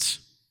repents.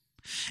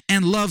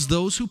 And loves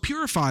those who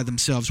purify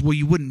themselves. Well,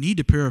 you wouldn't need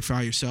to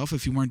purify yourself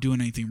if you weren't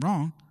doing anything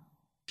wrong.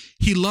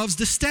 He loves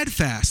the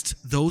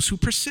steadfast, those who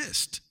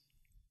persist,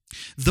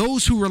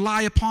 those who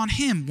rely upon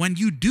him. When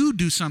you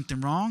do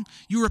something wrong,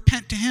 you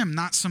repent to him,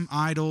 not some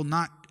idol,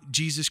 not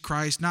Jesus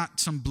Christ,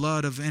 not some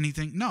blood of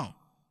anything. No.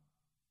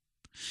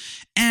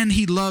 And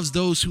he loves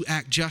those who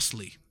act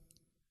justly.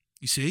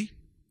 You see?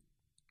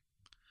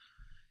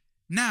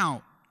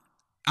 Now,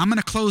 I'm going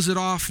to close it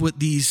off with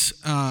these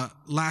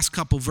last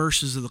couple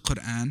verses of the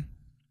Quran.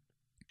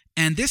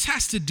 And this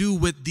has to do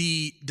with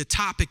the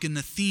topic and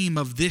the theme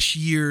of this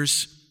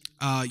year's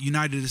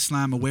United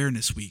Islam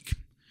Awareness Week,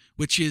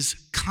 which is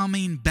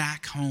coming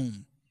back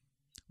home.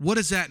 What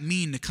does that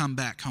mean to come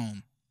back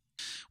home?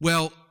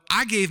 Well,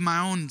 I gave my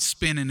own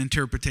spin and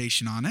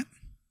interpretation on it.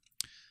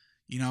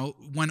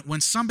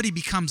 When somebody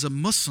becomes a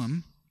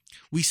Muslim,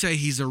 we say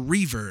he's a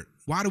revert.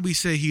 Why do we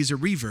say he's a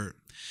revert?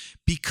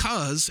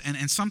 Because,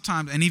 and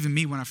sometimes, and even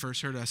me when I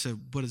first heard it, I said,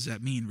 what does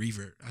that mean,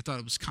 revert? I thought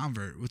it was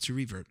convert. What's a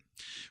revert?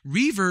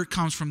 Revert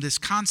comes from this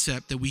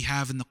concept that we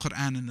have in the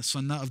Quran and the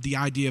Sunnah of the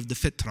idea of the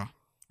fitrah,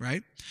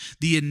 right?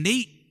 The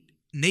innate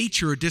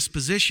nature or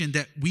disposition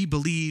that we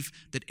believe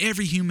that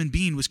every human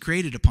being was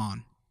created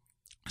upon.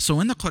 So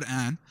in the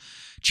Quran,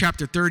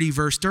 chapter 30,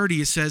 verse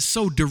 30, it says,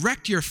 so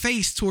direct your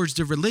face towards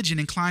the religion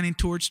inclining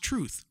towards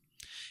truth.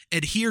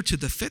 Adhere to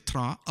the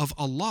fitrah of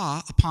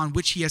Allah upon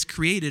which he has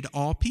created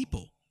all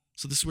people.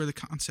 So this is where the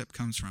concept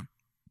comes from.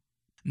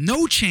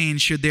 No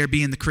change should there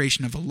be in the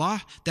creation of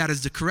Allah. That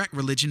is the correct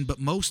religion, but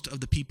most of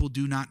the people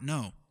do not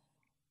know.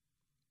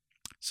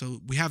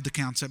 So we have the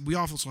concept. We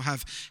also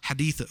have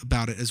hadith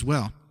about it as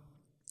well.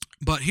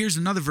 But here's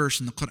another verse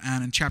in the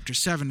Quran in chapter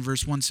 7,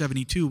 verse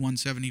 172,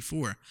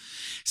 174. It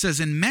says,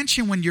 and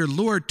mention when your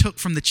Lord took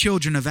from the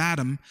children of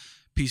Adam,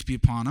 peace be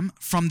upon him,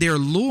 from their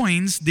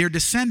loins their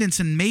descendants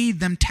and made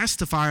them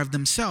testify of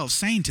themselves,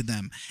 saying to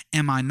them,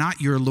 am I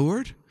not your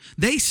Lord?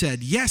 They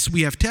said, yes,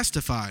 we have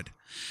testified.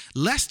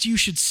 lest you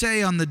should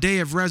say on the day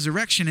of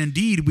resurrection,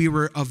 indeed, we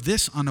were of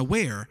this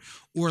unaware,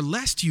 or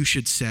lest you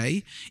should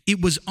say,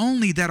 it was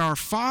only that our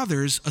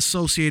fathers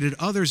associated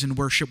others in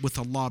worship with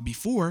Allah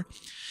before,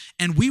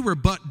 and we were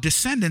but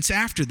descendants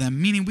after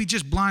them, meaning we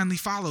just blindly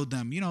followed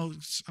them.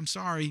 I'm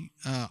sorry,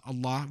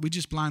 Allah, we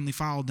just blindly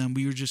followed them.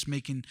 We were just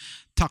making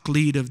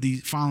taqleed of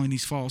following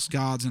these false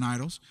gods and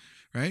idols,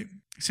 right?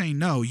 Saying,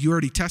 no, you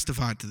already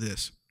testified to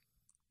this.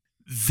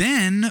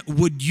 Then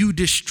would you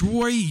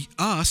destroy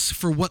us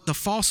for what the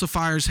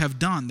falsifiers have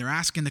done? They're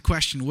asking the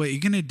question, wait, you're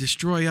going to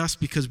destroy us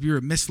because we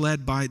were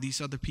misled by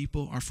these other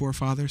people, our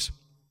forefathers?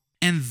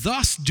 And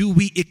thus do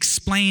we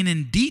explain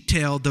in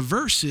detail the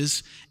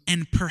verses,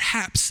 and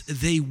perhaps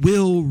they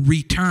will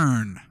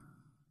return.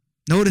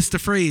 Notice the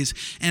phrase,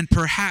 and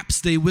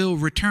perhaps they will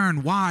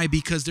return. Why?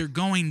 Because they're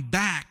going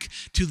back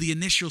to the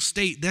initial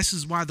state. This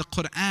is why the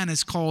Quran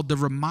is called the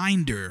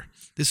reminder.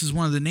 This is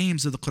one of the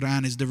names of the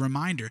Quran, is the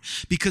reminder.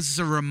 Because it's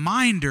a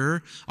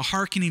reminder, a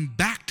hearkening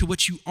back to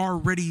what you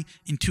already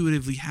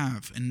intuitively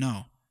have and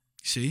know.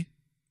 You see?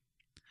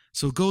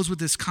 So it goes with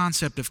this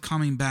concept of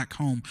coming back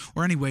home.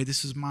 Or anyway,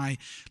 this is my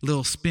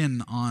little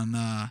spin on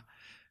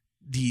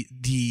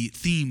the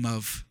theme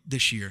of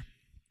this year.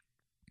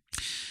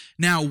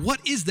 Now,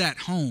 what is that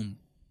home?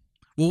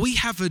 Well, we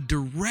have a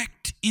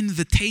direct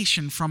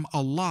invitation from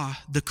Allah,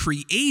 the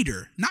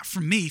Creator. Not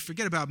from me.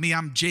 Forget about me.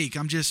 I'm Jake.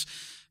 I'm just,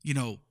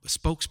 a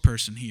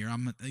spokesperson here.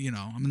 I'm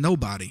a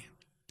nobody.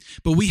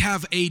 But we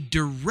have a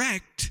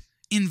direct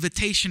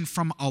invitation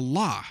from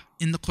Allah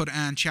in the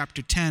Quran,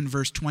 chapter 10,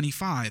 verse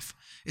 25.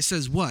 It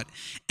says what?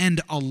 And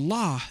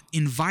Allah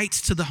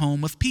invites to the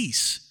home of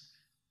peace.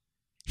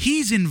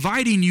 He's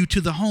inviting you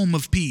to the home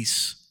of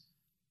peace,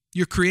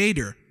 your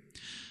Creator,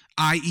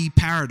 i.e.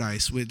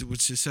 paradise,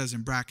 which it says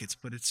in brackets,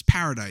 but it's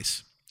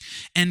paradise,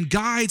 and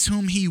guides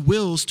whom He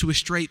wills to a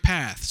straight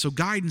path. So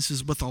guidance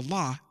is with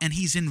Allah, and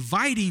He's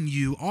inviting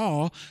you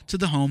all to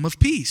the home of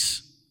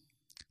peace.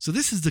 So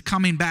this is the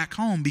coming back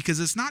home, because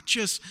it's not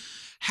just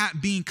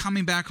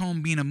coming back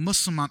home, being a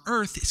Muslim on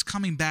earth. It's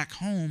coming back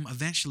home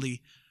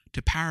eventually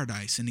to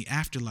paradise in the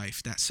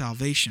afterlife, that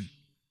salvation.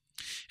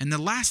 And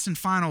the last and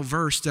final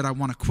verse that I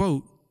want to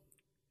quote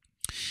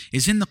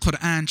is in the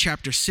Quran,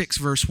 chapter 6,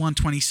 verse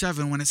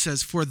 127, when it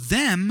says, for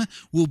them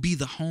will be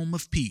the home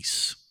of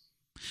peace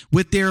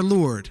with their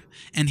Lord,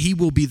 and He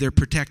will be their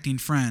protecting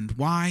friend.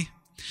 Why?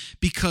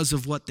 Because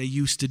of what they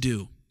used to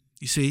do.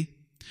 You see?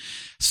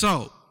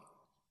 So,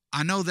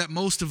 I know that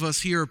most of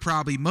us here are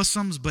probably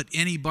Muslims, but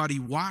anybody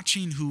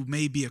watching who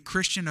may be a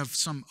Christian of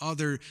some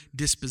other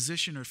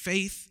disposition or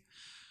faith,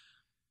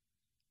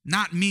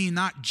 not me,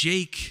 not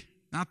Jake,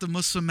 not the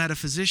Muslim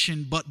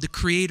metaphysician, but the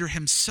Creator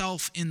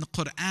Himself in the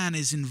Quran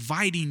is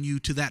inviting you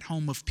to that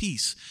home of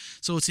peace.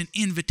 So it's an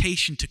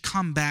invitation to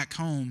come back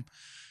home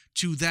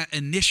to that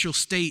initial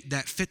state,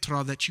 that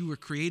fitrah that you were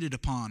created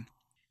upon.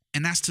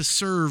 And that's to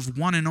serve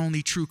one and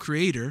only true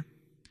Creator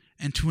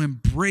and to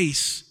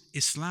embrace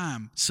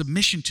Islam,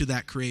 submission to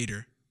that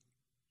Creator,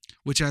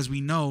 which, as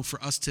we know,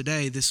 for us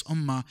today, this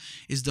ummah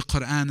is the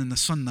Quran and the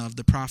Sunnah of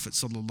the Prophet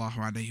sallallahu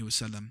alaihi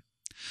wasallam.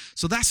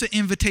 So that's an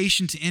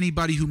invitation to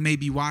anybody who may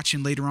be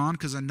watching later on,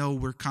 because I know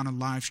we're kind of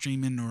live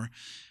streaming, or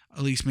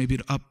at least maybe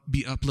it'll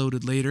be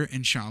uploaded later,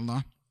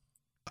 inshallah.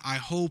 I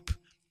hope,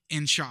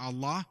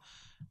 inshallah,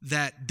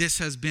 that this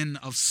has been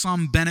of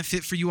some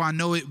benefit for you. I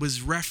know it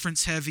was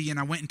reference heavy, and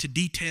I went into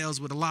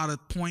details with a lot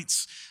of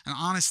points, and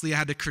honestly, I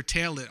had to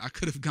curtail it. I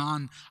could have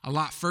gone a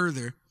lot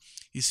further,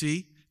 you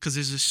see, because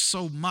there's just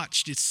so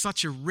much. It's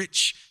such a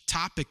rich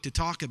topic to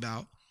talk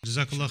about.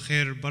 Jazakallah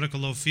khair,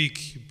 barakallahu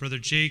feek, Brother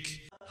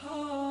Jake.